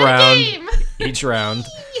per what round, game? Each round.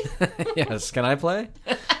 Yes, can I play?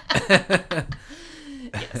 Yes.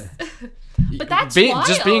 But that's wild.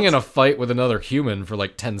 Just being in a fight with another human for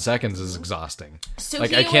like 10 seconds is exhausting. So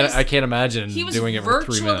like I can't imagine doing it for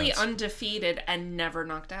 3 minutes. He was virtually undefeated and never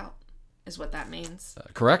knocked out. Is what that means.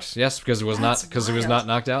 Correct. Yes, because he was not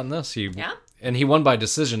knocked out in this. He won by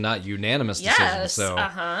decision, not unanimous decision. So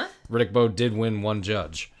Riddick Bowe did win one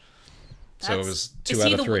judge. So it was 2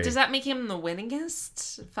 out of 3. Does that make him the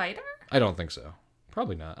winningest fighter? I don't think so.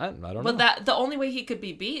 Probably not. I don't know. But the only way he could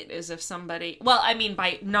be beat is if somebody. Well, I mean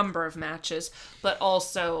by number of matches, but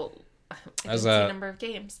also as a number of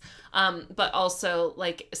games. But also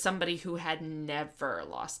like somebody who had never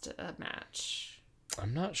lost a match.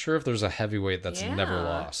 I'm not sure if there's a heavyweight that's never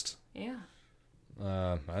lost. Yeah.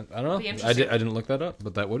 I don't know. I didn't look that up,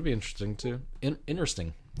 but that would be interesting to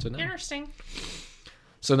interesting to know. Interesting.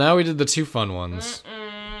 So now we did the 2 fun ones.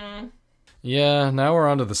 Yeah, now we're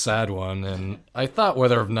on to the sad one, and I thought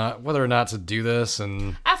whether or not to do this,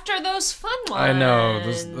 and after those fun ones. I know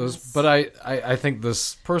those, but I think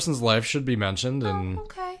this person's life should be mentioned, and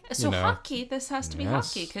okay. So hockey, this has to be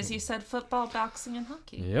hockey because you said football, boxing, and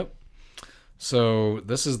hockey. Yep. So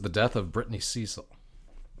this is the death of Brittany Cecil.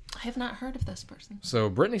 I have not heard of this person. So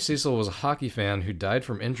Brittany Cecil was a hockey fan who died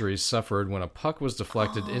from injuries suffered when a puck was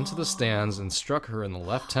deflected into the stands and struck her in the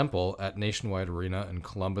left temple at Nationwide Arena in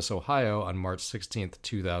Columbus, Ohio on March 16th,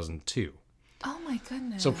 2002. Oh my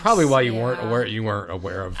goodness. So probably why you weren't aware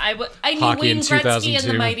of I knew hockey Wayne in Gretzky 2002. And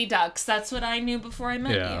the Mighty Ducks. That's what I knew before I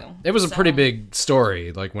met you. It was a pretty big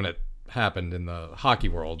story, like when it happened in the hockey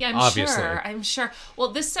world. Yeah, obviously. I'm sure. Well,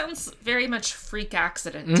 this sounds very much freak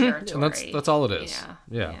accident territory. And that's all it is.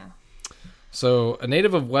 Yeah. So, a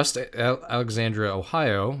native of West Alexandria,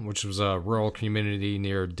 Ohio, which was a rural community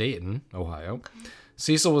near Dayton, Ohio,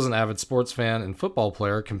 Cecil was an avid sports fan and football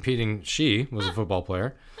player. She was a football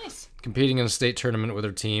player. Nice. Competing in a state tournament with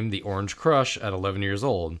her team, the Orange Crush, at 11 years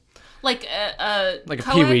old. Like a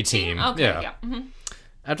Pee-wee team. Okay, yeah. Mm-hmm.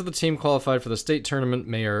 After the team qualified for the state tournament,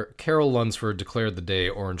 Mayor Carol Lunsford declared the day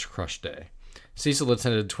Orange Crush Day. Cecil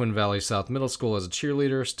attended Twin Valley South Middle School as a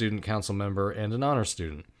cheerleader, student council member, and an honor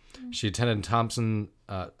student. She attended Thompson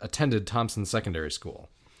Secondary School.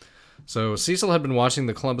 So Cecil had been watching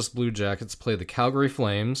the Columbus Blue Jackets play the Calgary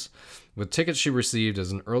Flames with tickets she received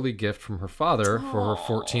as an early gift from her father for her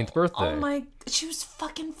 14th birthday. Oh my, she was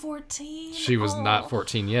fucking 14. She was not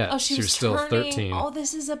 14 yet. Oh, she was still 13. Oh,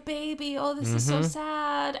 this is a baby. Oh, this is so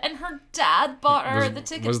sad. And her dad bought her the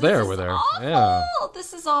tickets. Was there with her. Awful. Yeah.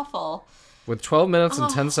 This is awful. With 12 minutes and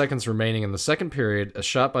 10 seconds remaining in the second period, a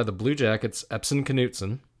shot by the Blue Jackets' Epson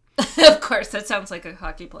Knutson of course, that sounds like a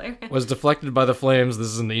hockey player. was deflected by the Flames. This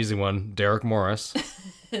is an easy one. Derek Morris.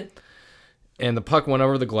 And the puck went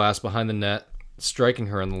over the glass behind the net, striking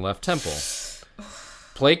her in the left temple.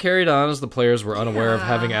 Play carried on as the players were unaware of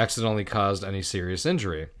having accidentally caused any serious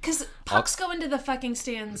injury. Because pucks go into the fucking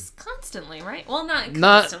stands constantly, right? Well, not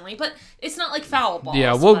constantly, but it's not like foul balls.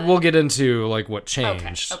 Yeah, we'll get into like what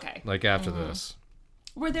changed. Okay. Like after this.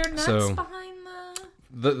 Were there nets behind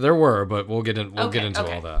There were, but we'll get into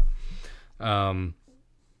all that.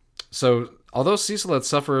 So, although Cecil had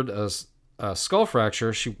suffered a skull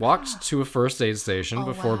fracture, she walked to a first aid station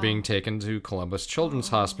before being taken to Columbus Children's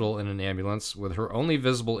Hospital in an ambulance, with her only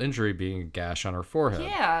visible injury being a gash on her forehead.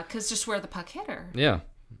 Yeah, because just where the puck hit her. Yeah.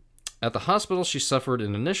 At the hospital, she suffered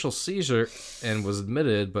an initial seizure and was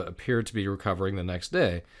admitted, but appeared to be recovering the next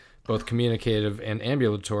day, both communicative and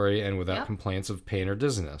ambulatory, and without complaints of pain or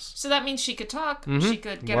dizziness. So that means she could talk. She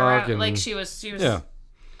could get around, like she was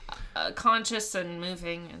conscious and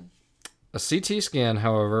moving. And a CT scan,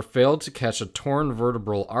 however, failed to catch a torn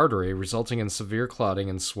vertebral artery, resulting in severe clotting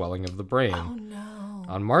and swelling of the brain. Oh no!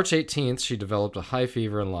 On March 18th, she developed a high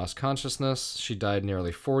fever and lost consciousness. She died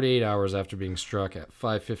nearly 48 hours after being struck at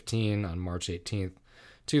 5:15 on March 18th.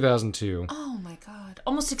 2002. Oh my God.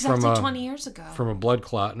 Almost exactly 20 years ago. From a blood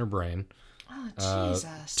clot in her brain. Oh,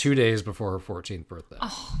 Jesus. 2 days before her 14th birthday.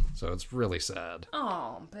 Oh. So it's really sad.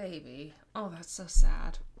 Oh, baby. Oh, that's so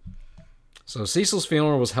sad. So Cecil's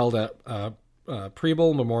funeral was held at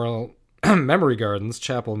Preble Memorial Memory Gardens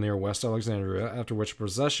Chapel near West Alexandria, after which a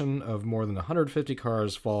procession of more than 150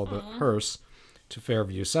 cars followed the hearse to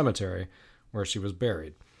Fairview Cemetery, where she was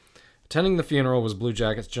buried. Attending the funeral was Blue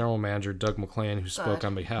Jackets general manager Doug McLean, who spoke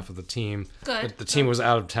on behalf of the team. Good. The team was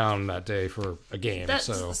out of town that day for a game,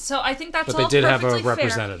 so I think that's all. But they did have a fair.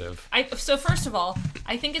 representative. So first of all,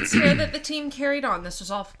 I think it's fair that the team carried on. This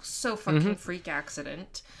was all so fucking freak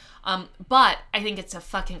accident. But I think it's a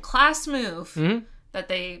fucking class move that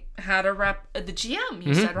they had a the GM.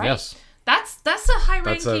 You said, right? Yes. That's a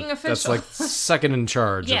high-ranking official. That's like second in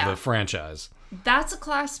charge of the franchise. That's a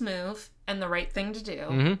class move and the right thing to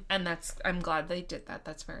do, and I'm glad they did that.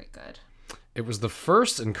 That's very good. It was the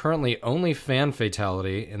first and currently only fan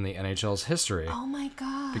fatality in the NHL's history. Oh my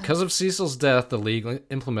God. Because of Cecil's death, the league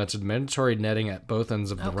implemented mandatory netting at both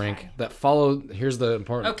ends of the rink that followed. Here's the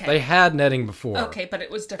important. They had netting before. Okay, but it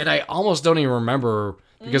was different. And I almost don't even remember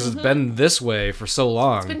because it's been this way for so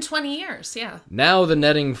long. It's been 20 years, yeah. Now the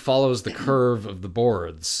netting follows the curve of the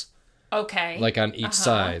boards. Okay. Like on each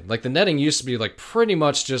side. Like the netting used to be like pretty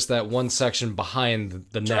much just that one section behind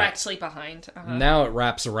the net. Directly behind. Now it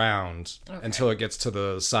wraps around until it gets to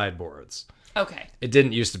the sideboards. Okay. It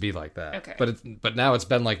didn't used to be like that. Okay. But now it's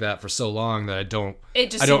been like that for so long that I don't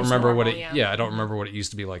remember normal, what it I don't remember what it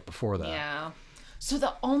used to be like before that. Yeah. So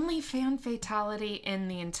the only fan fatality in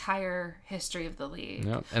the entire history of the league.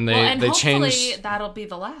 Yeah. And they changed. Hopefully that'll be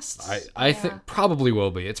the last. I think probably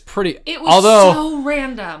will be. It's pretty. It was so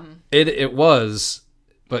random. It was,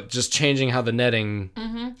 but just changing how the netting,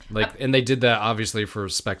 and they did that obviously for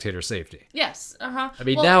spectator safety. Yes. I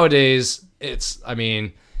mean, nowadays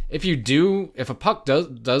if a puck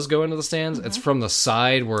does go into the stands, it's from the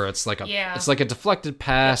side where it's like a deflected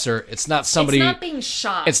pass, or it's not somebody. It's not being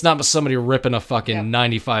shot. It's not somebody ripping a fucking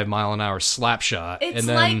 95-mile-an-hour slap shot.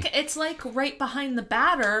 It's like right behind the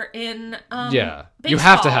batter in baseball. You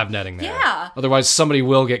have to have netting there. Yeah. Otherwise, somebody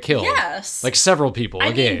will get killed. Yes. Like several people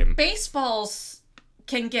a game. Baseballs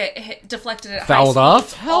can get deflected at fouled high off.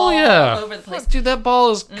 speed Hell yeah! All over the place. Dude, that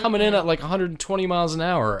ball is coming in at like 120 miles an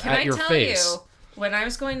hour at your face. Can I tell you? When I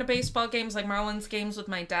was going to baseball games, like Marlins games with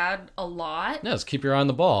my dad a lot. Yes, keep your eye on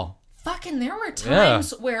the ball. fucking, there were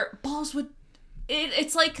times where balls would...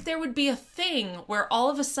 It's like there would be a thing where all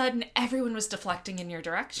of a sudden everyone was deflecting in your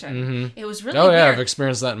direction. Mm-hmm. It was really weird. I've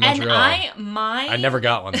experienced that in Montreal. And I never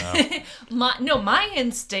got one, though. my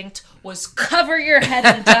instinct was cover your head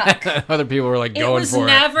and duck. Other people were like going for it. It was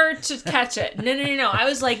never to catch it. No. I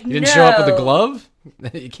was like, You didn't show up with a glove?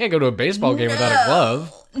 You can't go to a baseball game without a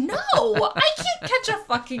glove. No, I can't catch a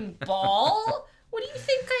fucking ball. What do you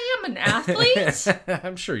think I am, an athlete?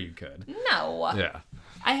 I'm sure you could. No. Yeah.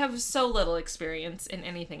 I have so little experience in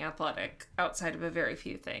anything athletic outside of a very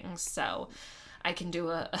few things, so I can do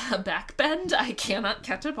a back bend. I cannot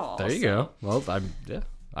catch a ball. There you go. Well,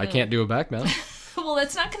 I can't do a back bend. Well,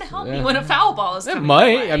 that's not going to help me when a foul ball is coming. It might.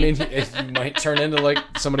 Away. I mean, it might turn into like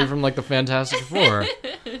somebody from like the Fantastic Four.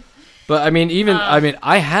 But I mean,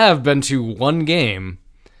 I have been to one game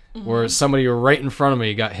where somebody right in front of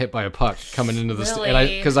me got hit by a puck coming into the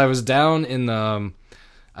really? Because I was down in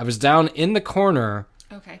the corner.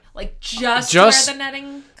 Okay, like just where the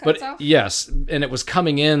netting cuts off? Yes, and it was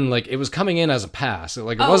coming in as a pass. It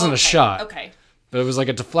wasn't a shot. Okay. But it was like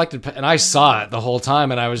a deflected, and I saw it the whole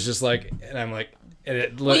time, and I was just like, and I'm like, and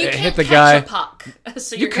it hit the guy. A puck,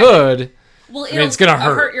 so you could. Well, it's gonna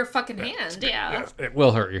hurt your fucking hand. Yeah. It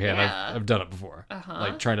will hurt your hand. Yeah. I've done it before,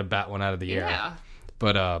 like trying to bat one out of the air. Yeah.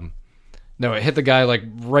 But no, it hit the guy like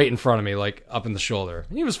right in front of me, like up in the shoulder.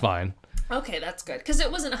 And he was fine. Okay, that's good. Because it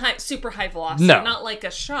wasn't super high velocity. No. Not like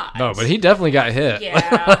a shot. No, but he definitely got hit.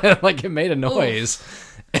 Yeah. Like, it made a noise.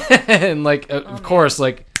 And, like, of course,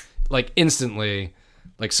 like instantly,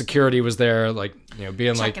 like, security was there, like,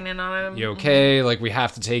 being checking like, in on him. You okay? Like, we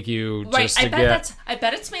have to take you just to get... I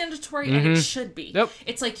bet it's mandatory, and it should be. Yep.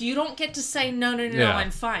 It's like, you don't get to say, no,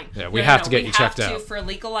 I'm fine. Yeah, we have to get you checked out. For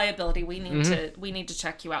legal liability, we need to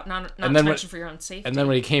check you out, not to mention for your own safety. And then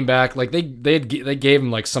when he came back, like, they gave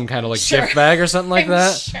him, like, some kind of, like, gift bag or something like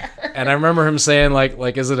that. Sure. And I remember him saying,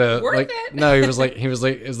 like, is it a... Worth like, it? No, he was like,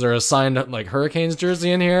 is there a signed, like, Hurricanes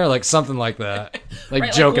jersey in here? Like, something like that. Like,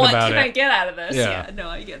 right, joking like, about it. What can I get out of this? Yeah. No,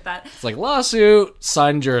 I get that. It's like, lawsuit,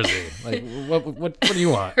 signed jersey. Like, what do you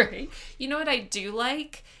want? Right. You know what I do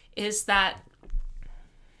like is that,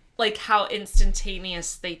 like, how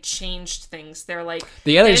instantaneous they changed things. They're like,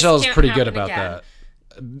 the NHL is pretty good about that.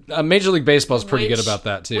 Major League Baseball is pretty good about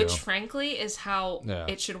that too. Which, frankly, is how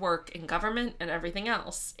it should work in government and everything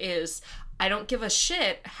else. Is I don't give a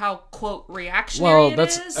shit how quote reactionary it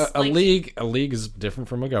is. A league. A league is different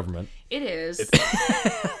from a government. It is.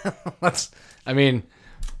 I mean.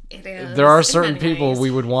 It is. There are certain people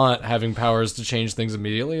we would want having powers to change things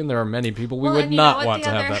immediately, and there are many people we would not want to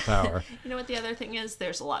have that power. You know what the other thing is?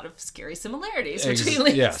 There's a lot of scary similarities between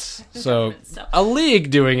leagues. Yes. So a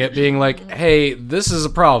league doing it, being like, hey, this is a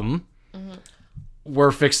problem.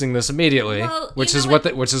 We're fixing this immediately, which is what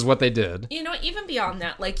they did. You know, even beyond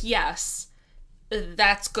that, like, yes,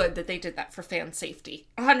 that's good that they did that for fan safety,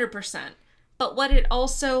 100%. But what it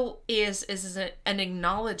also is an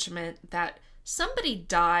acknowledgement that somebody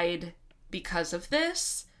died because of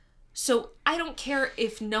this, so I don't care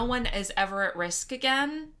if no one is ever at risk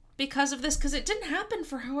again because of this, because it didn't happen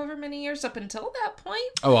for however many years up until that point.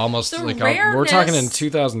 Oh, almost we're talking in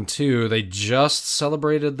 2002. They just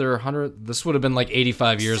celebrated their 100. This would have been like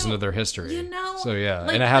 85 years into their history. You know, so yeah,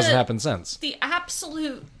 like, and it hasn't happened since. The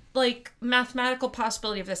absolute like mathematical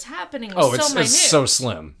possibility of this happening was so minute. It's so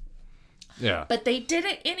slim. Yeah. But they did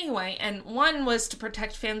it anyway, and one was to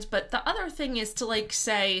protect fans, but the other thing is to, like,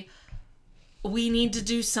 say, we need to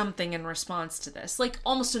do something in response to this. Like,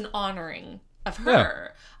 almost an honoring of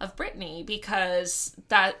her, of Britney, because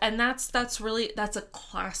that's a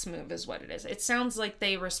class move is what it is. It sounds like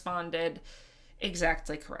they responded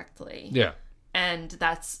exactly correctly. Yeah. And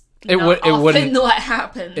that's it often wouldn't what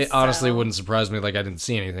happens. It honestly wouldn't surprise me. Like, I didn't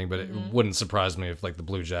see anything, but it wouldn't surprise me if, like, the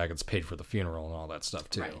Blue Jackets paid for the funeral and all that stuff,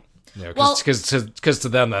 too. Right. Yeah, because to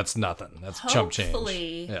them that's nothing. That's chump change.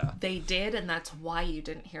 Hopefully, they did, and that's why you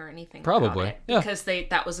didn't hear anything. Probably, about it, because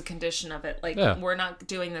that was a condition of it. Like, we're not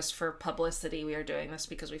doing this for publicity. We are doing this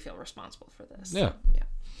because we feel responsible for this. Yeah. Yeah.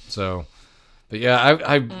 So, but yeah,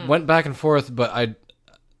 I went back and forth, but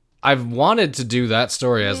I've wanted to do that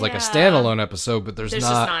story as like a standalone episode, but there's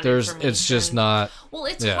not it's just not. Well,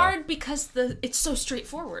 it's hard because it's so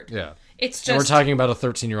straightforward. Yeah. It's just, and we're talking about a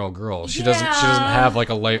 13-year-old girl. She doesn't have like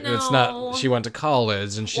a life. No. It's not. She went to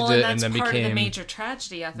college and she did, and then became. Part of the major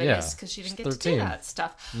tragedy of it is because she didn't get 13. To do that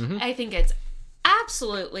stuff. Mm-hmm. I think it's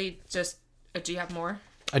absolutely just. Do you have more?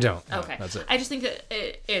 I don't. Okay, no, that's it. I just think that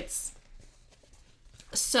it's.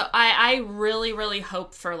 So I really, really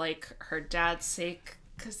hope for like her dad's sake,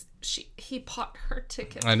 because he bought her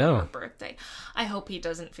ticket I know. for her birthday. I hope he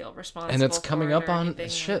doesn't feel responsible. And it's coming for it up or on anything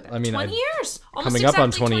shit. like I mean, 20 years. Almost coming up on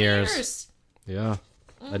exactly 20 years. Yeah.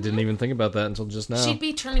 I didn't even think about that until just now. She'd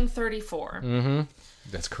be turning 34. Mm-hmm.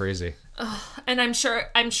 That's crazy. And I'm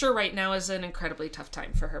sure right now is an incredibly tough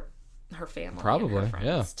time for her family. Probably, and her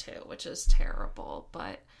friends too, which is terrible.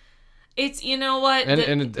 But it's, you know what?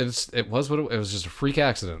 And it was what it was, just a freak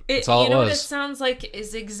accident. That's all it was. You know what it sounds like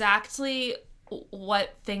is exactly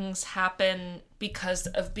what things happen because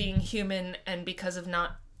of being human and because of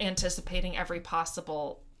not anticipating every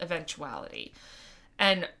possible eventuality.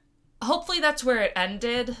 And hopefully that's where it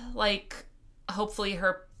ended. Like, hopefully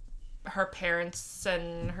her parents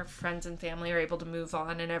and her friends and family are able to move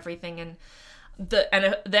on and everything. And the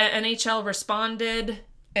NHL responded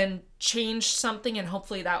and changed something, and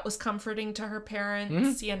hopefully that was comforting to her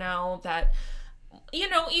parents, you know, that, you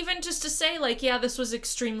know, even just to say, like, yeah, this was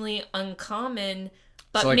extremely uncommon,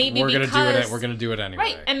 but like, maybe we're gonna do it anyway.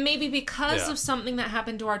 Right, and maybe because of something that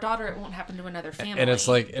happened to our daughter, it won't happen to another family. And it's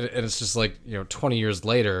like, and it's just like, you know, 20 years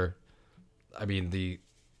later, I mean,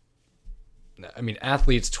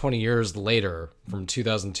 athletes 20 years later from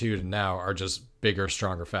 2002 to now are just bigger,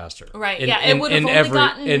 stronger, faster. Right. It would have only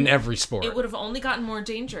gotten in every sport. It would have only gotten more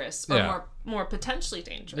dangerous or more potentially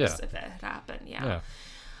dangerous if it had happened. Yeah.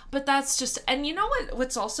 But that's just, and you know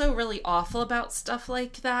what's also really awful about stuff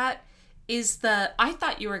like that is I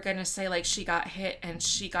thought you were going to say, like, she got hit and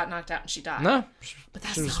she got knocked out and she died. No. But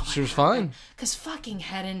that's not what she was fine. Because fucking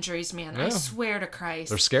head injuries, man. I swear to Christ.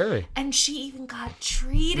 They're scary. And she even got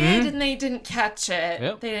treated and they didn't catch it.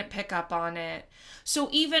 Yep. They didn't pick up on it. So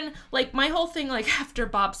even, like, my whole thing, like, after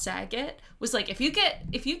Bob Saget was, like, if you get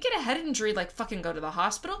a head injury, like, fucking go to the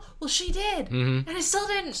hospital. Well, she did. Mm-hmm. And I still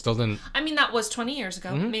didn't. I mean, that was 20 years ago.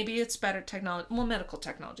 Mm-hmm. Maybe it's better technology. Well, medical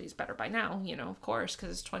technology is better by now, you know, of course,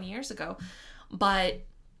 because it's 20 years ago. But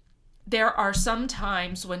there are some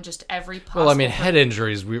times when just every possible... Well, I mean, head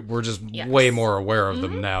injuries, we're just way more aware of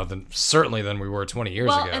them now than we were 20 years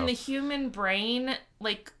ago. Well, and the human brain,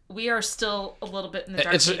 like... We are still a little bit in the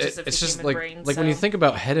dark ages of the human brain. Like when you think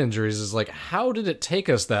about head injuries, it's like, how did it take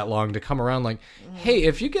us that long to come around? Like, hey,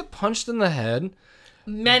 if you get punched in the head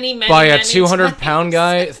many by a 200-pound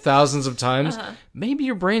guy thousands of times, maybe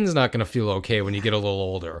your brain's not going to feel okay when you get a little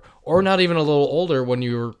older, or not even a little older when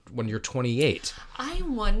you're 28. I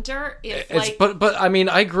wonder if but I mean,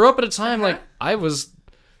 I grew up at a time like I was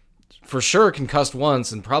for sure concussed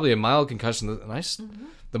once, and probably a mild concussion, and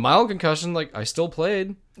the mild concussion, like, I still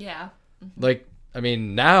played. Yeah. Mm-hmm. Like, I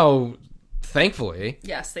mean, now, thankfully...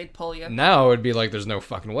 Yes, they'd pull you. Now it'd be like, there's no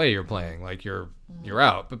fucking way you're playing. Like, you're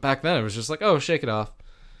out. But back then, it was just like, oh, shake it off.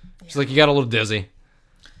 It's like, you got a little dizzy.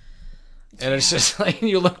 And it's just like,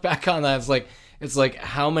 you look back on that, it's like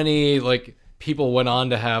how many, like, people went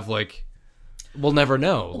on to have, like... We'll never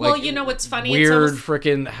know. Well, like, you know what's funny? Weird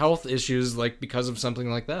freaking health issues, like, because of something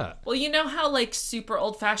like that. Well, you know how, like, super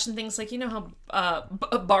old-fashioned things, like, you know how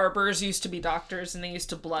barbers used to be doctors and they used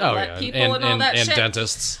to bloodlet people and all that shit? And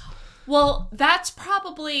dentists. Well, that's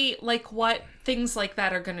probably, like, what things like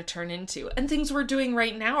that are going to turn into. And things we're doing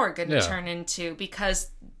right now are going to turn into,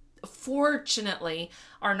 because... Fortunately,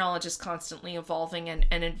 our knowledge is constantly evolving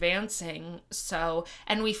and advancing. So,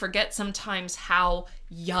 and we forget sometimes how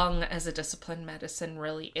young as a discipline medicine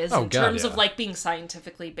really is in terms of like being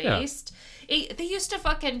scientifically based. They used to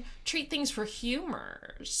fucking treat things for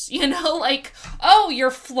humors, you know, like, oh,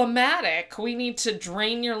 you're phlegmatic. We need to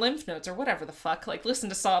drain your lymph nodes or whatever the fuck. Like, listen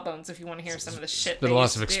to Sawbones if you want to hear some of the shit. There's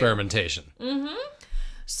lots of experimentation. Mm-hmm.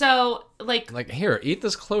 So, like here, eat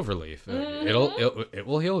this clover leaf. It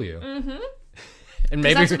will heal you. Mm-hmm. And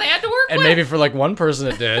maybe that's what they had to work with. And maybe for like one person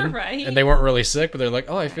it did, right? And they weren't really sick, but they're like,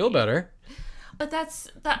 oh, I feel better. But that's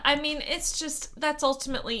that. I mean, it's just that's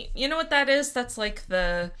ultimately, you know what that is? That's like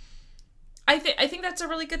the. I think that's a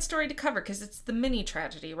really good story to cover because it's the mini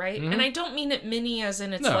tragedy, right? Mm-hmm. And I don't mean it mini as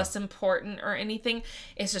in it's less important or anything.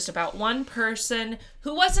 It's just about one person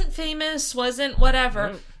who wasn't famous, wasn't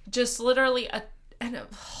whatever, just literally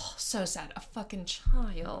so sad, a fucking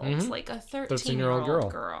child, like a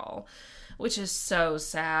 13-year-old girl, which is so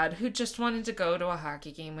sad, who just wanted to go to a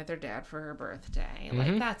hockey game with her dad for her birthday.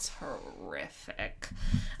 Like, that's horrific.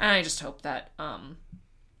 And I just hope that, and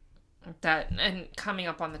coming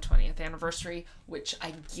up on the 20th anniversary, which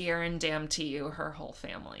I guarantee you her whole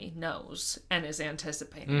family knows and is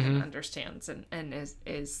anticipating and understands and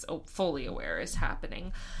is fully aware is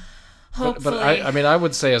happening. Hopefully. But I mean, I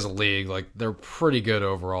would say as a league, like, they're pretty good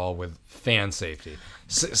overall with fan safety.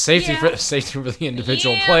 Safety for the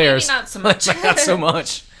individual players. Maybe not so much. Not so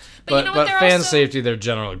much. But you know what? But fan safety, they're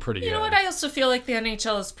generally pretty good. You know what I also feel like the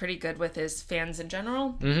NHL is pretty good with is fans in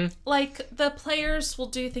general. Mm-hmm. Like, the players will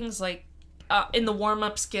do things like, in the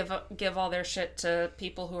warm-ups, give all their shit to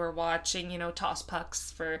people who are watching, toss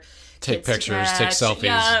pucks for take kids pictures, to take catch.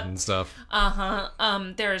 selfies and stuff.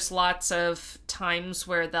 There's lots of times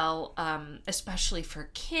where they'll, especially for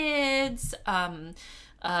kids,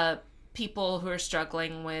 people who are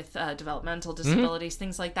struggling with developmental disabilities,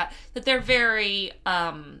 things like that they're very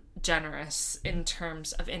generous in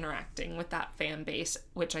terms of interacting with that fan base,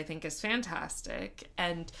 which I think is fantastic,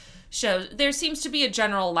 and shows there seems to be a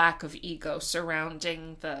general lack of ego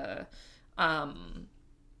surrounding the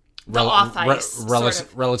off-ice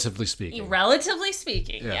relatively speaking. Relatively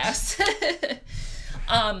speaking, yes.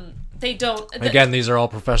 They don't... Again, these are all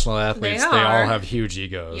professional athletes. They all have huge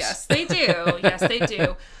egos. Yes, they do. Yes, they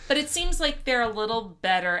do. But it seems like they're a little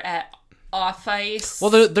better at off-ice. Well,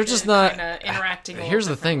 they're just not... interacting Here's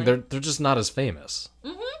the thing. They're just not as famous,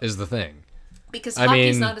 is the thing. Because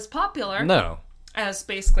hockey's not as popular. No. As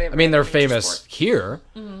basically every they're famous sport. Here.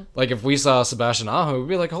 Mm-hmm. Like, if we saw Sebastian Aho, we'd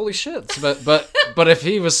be like, holy shit. But if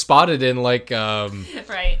he was spotted in, like...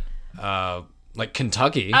 right. Like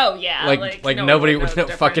Kentucky. Oh yeah, like nobody would know.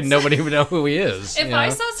 Fucking nobody would know who he is. If I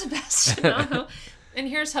saw Sebastian Aho, and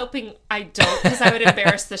here's hoping I don't, because I would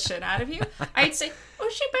embarrass the shit out of you. I'd say, "Oh,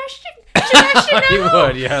 Sebastian Aho." You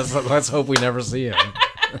would, yes. Let's hope we never see him.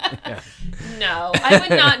 Yeah. No, I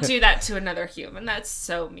would not do that to another human. That's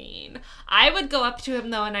so mean. I would go up to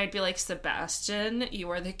him, though, and I'd be like, Sebastian, you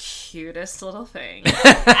are the cutest little thing.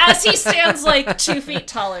 As he stands, 2 feet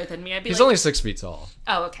taller than me, I'd be He's only 6 feet tall.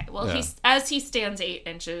 Oh, okay. Well, as he stands 9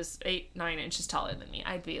 inches taller than me,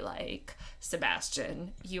 I'd be like,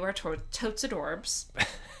 Sebastian, you are totes adorbs.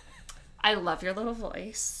 I love your little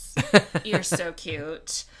voice. You're so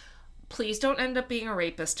cute. Please don't end up being a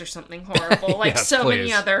rapist or something horrible, like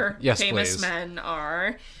many other famous men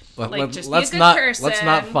are. Just be a good person. Let's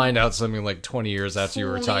not find out something 20 years after you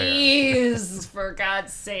retire. Please, for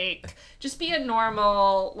God's sake. Just be a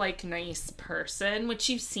normal, nice person, which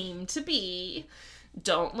you seem to be.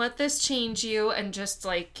 Don't let this change you, and just,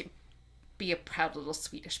 be a proud little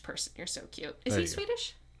Swedish person. You're so cute. Is he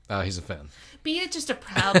Swedish? He's a Finn. Be just a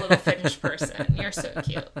proud little Finnish person. You're so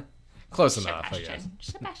cute. Close enough, I guess.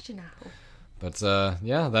 Sebastian Aho. But,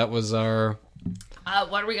 that was our...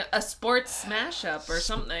 what are we... A sports smash-up or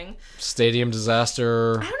something. Stadium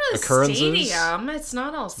disaster occurrences? I don't know, stadium. It's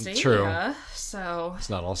not all stadia. True. So... It's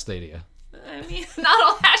not all stadia. I mean, not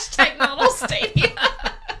all stadia.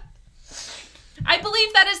 I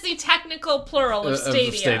believe that is the technical plural of stadia.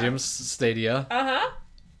 Of stadiums. Stadia. Uh-huh.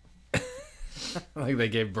 They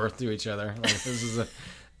gave birth to each other. This is a...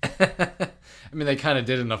 I mean, they kind of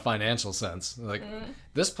did in a financial sense.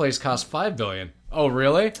 This place costs $5 billion. Oh,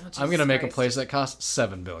 really? I'm going to make a place that costs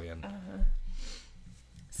 $7 billion.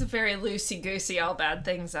 It's a very loosey-goosey All Bad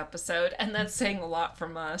Things episode, and that's saying a lot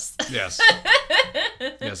from us. Yes.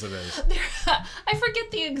 Yes, it is. I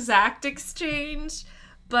forget the exact exchange,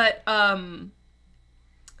 but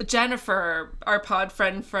Jennifer, our pod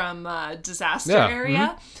friend from Disaster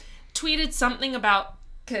Area, tweeted something about...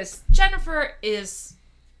 Because Jennifer is...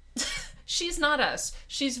 She's not us.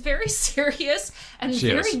 She's very serious and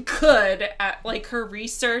very good at her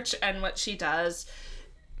research and what she does.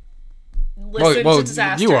 Listen to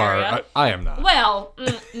Disaster you are. Area. I am not. Well,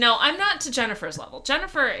 no, I'm not to Jennifer's level.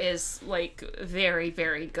 Jennifer is very,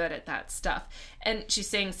 very good at that stuff. And she's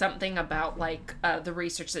saying something about the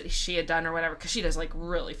research that she had done or whatever, because she does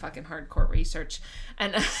really fucking hardcore research.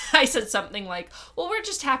 And I said something like, well, we're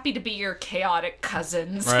just happy to be your chaotic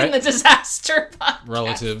cousins in the disaster podcast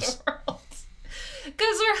relatives.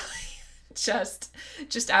 Because we're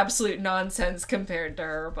just absolute nonsense compared to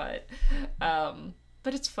her, but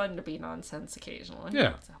it's fun to be nonsense occasionally.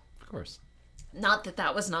 Yeah, so. Of course. Not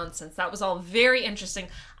that was nonsense. That was all very interesting.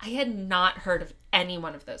 I had not heard of any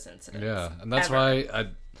one of those incidents. Yeah, and that's why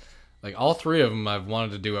all three of them I've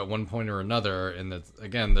wanted to do at one point or another, and that,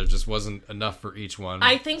 again, there just wasn't enough for each one.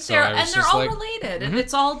 I think they're all related, and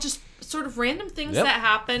it's all just sort of random things that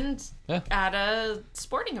happened at a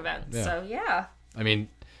sporting event. Yeah. So, yeah. I mean,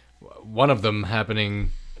 one of them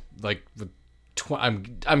happening,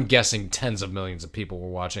 I'm guessing tens of millions of people were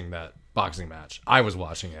watching that boxing match. I was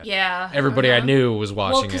watching it. Yeah. Everybody I knew was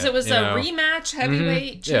watching it. Well, because it was a rematch,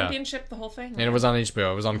 heavyweight championship, the whole thing. And it was on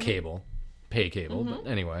HBO. It was on cable. Pay cable, but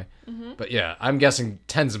anyway. But yeah, I'm guessing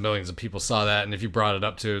tens of millions of people saw that, and if you brought it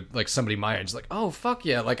up to, somebody my age, oh, fuck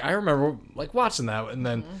yeah. I remember, watching that, and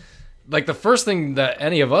then, the first thing that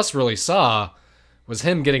any of us really saw was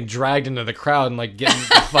him getting dragged into the crowd and like getting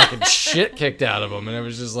the fucking shit kicked out of him, and it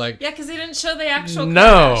was just like, yeah, because they didn't show the actual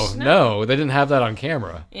no, crash. they didn't have that on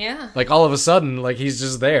camera. Yeah, like all of a sudden, like he's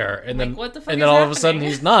just there, and like, then what the fuck and is then all happening? of a sudden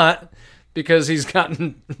he's not, because he's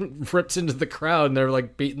gotten ripped into the crowd and they're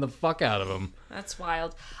like beating the fuck out of him. That's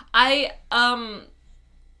wild. I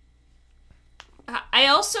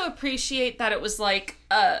also appreciate that it was like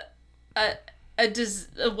the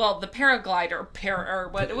paraglider, or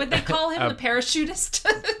what would they call him? The parachutist?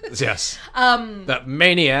 Yes. That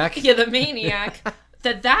maniac. Yeah, the maniac.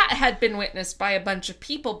 that had been witnessed by a bunch of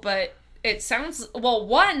people, but it sounds,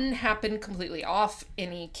 one happened completely off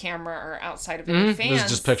any camera or outside of any fans. There's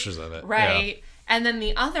just pictures of it. Right. Yeah. And then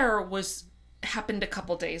the other happened a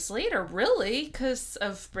couple days later, really, because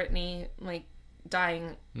of Britney, like,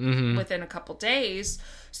 dying within a couple days.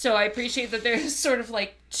 So I appreciate that there's sort of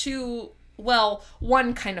like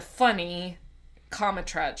one kind of funny comma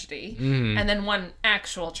tragedy, and then one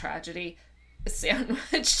actual tragedy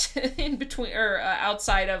sandwiched in between, or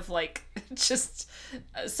outside of, like, just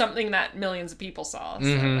something that millions of people saw.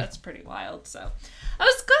 So that's pretty wild. So that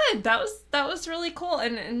was good. That was really cool.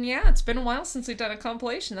 And yeah, it's been a while since we've done a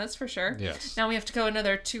compilation, that's for sure. Yes. Now we have to go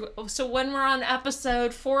another 2. So when we're on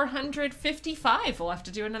episode 455, we'll have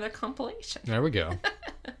to do another compilation. There we go.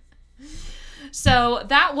 So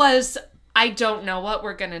that was, I don't know what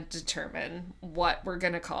we're going to determine what we're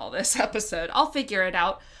going to call this episode. I'll figure it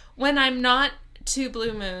out when I'm not 2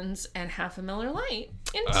 Blue Moons and half a Miller Lite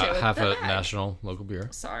into half the a bag. national local beer.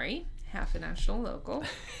 Sorry, half a national local.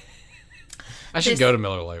 I should go to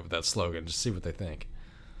Miller Lite with that slogan, just see what they think.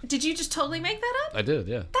 Did you just totally make that up? I did,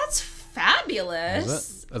 yeah. That's fabulous.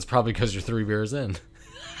 Is it? That's probably because you're 3 beers in.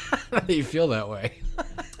 You feel that way.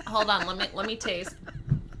 Hold on, let me taste.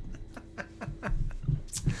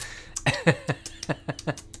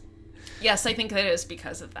 Yes, I think that is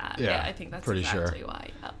because of that. Yeah, I think that's pretty exactly sure.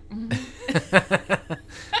 why.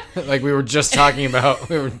 Like we were just talking about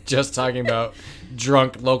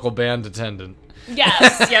drunk local band attendant.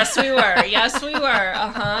 Yes, we were. Yes, we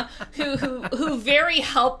were. Who very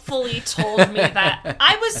helpfully told me that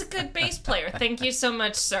I was a good bass player. Thank you so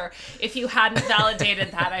much, sir. If you hadn't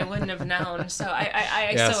validated that, I wouldn't have known. So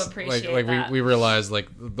I so appreciate that. We realized, like,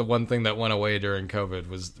 the one thing that went away during COVID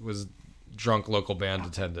was drunk local band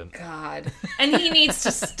attendant. God. And he needs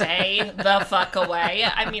to stay the fuck away.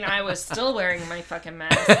 I mean, I was still wearing my fucking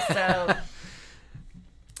mask, so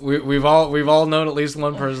We've all known at least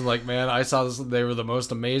one person, like, man, I saw this, they were the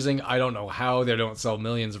most amazing. I don't know how they don't sell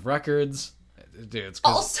millions of records. Dude, it's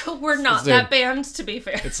also, we're not that band, to be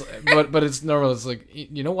fair. It's but it's normal. It's like,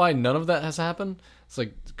 you know why none of that has happened? It's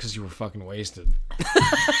like, because you were fucking wasted.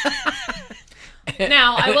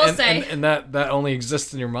 Now, I will say... And that only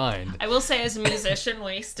exists in your mind. I will say, as a musician,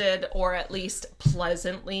 wasted, or at least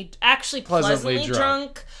pleasantly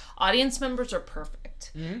drunk, audience members are perfect.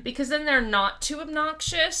 Because then they're not too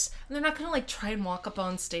obnoxious, and they're not going to, like, try and walk up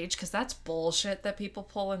on stage, because that's bullshit that people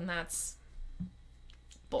pull, and that's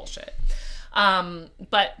bullshit.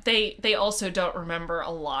 But they also don't remember a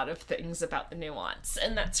lot of things about the nuance,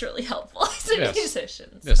 and that's really helpful as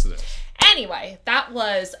musicians. Yes, it is. Anyway, that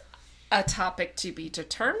was a topic to be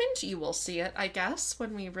determined. You will see it, I guess,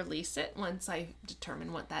 when we release it, once I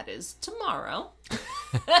determine what that is tomorrow.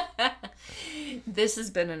 This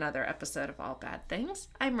has been another episode of All Bad Things.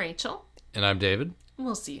 I'm Rachel. And I'm David.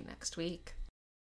 We'll see you next week.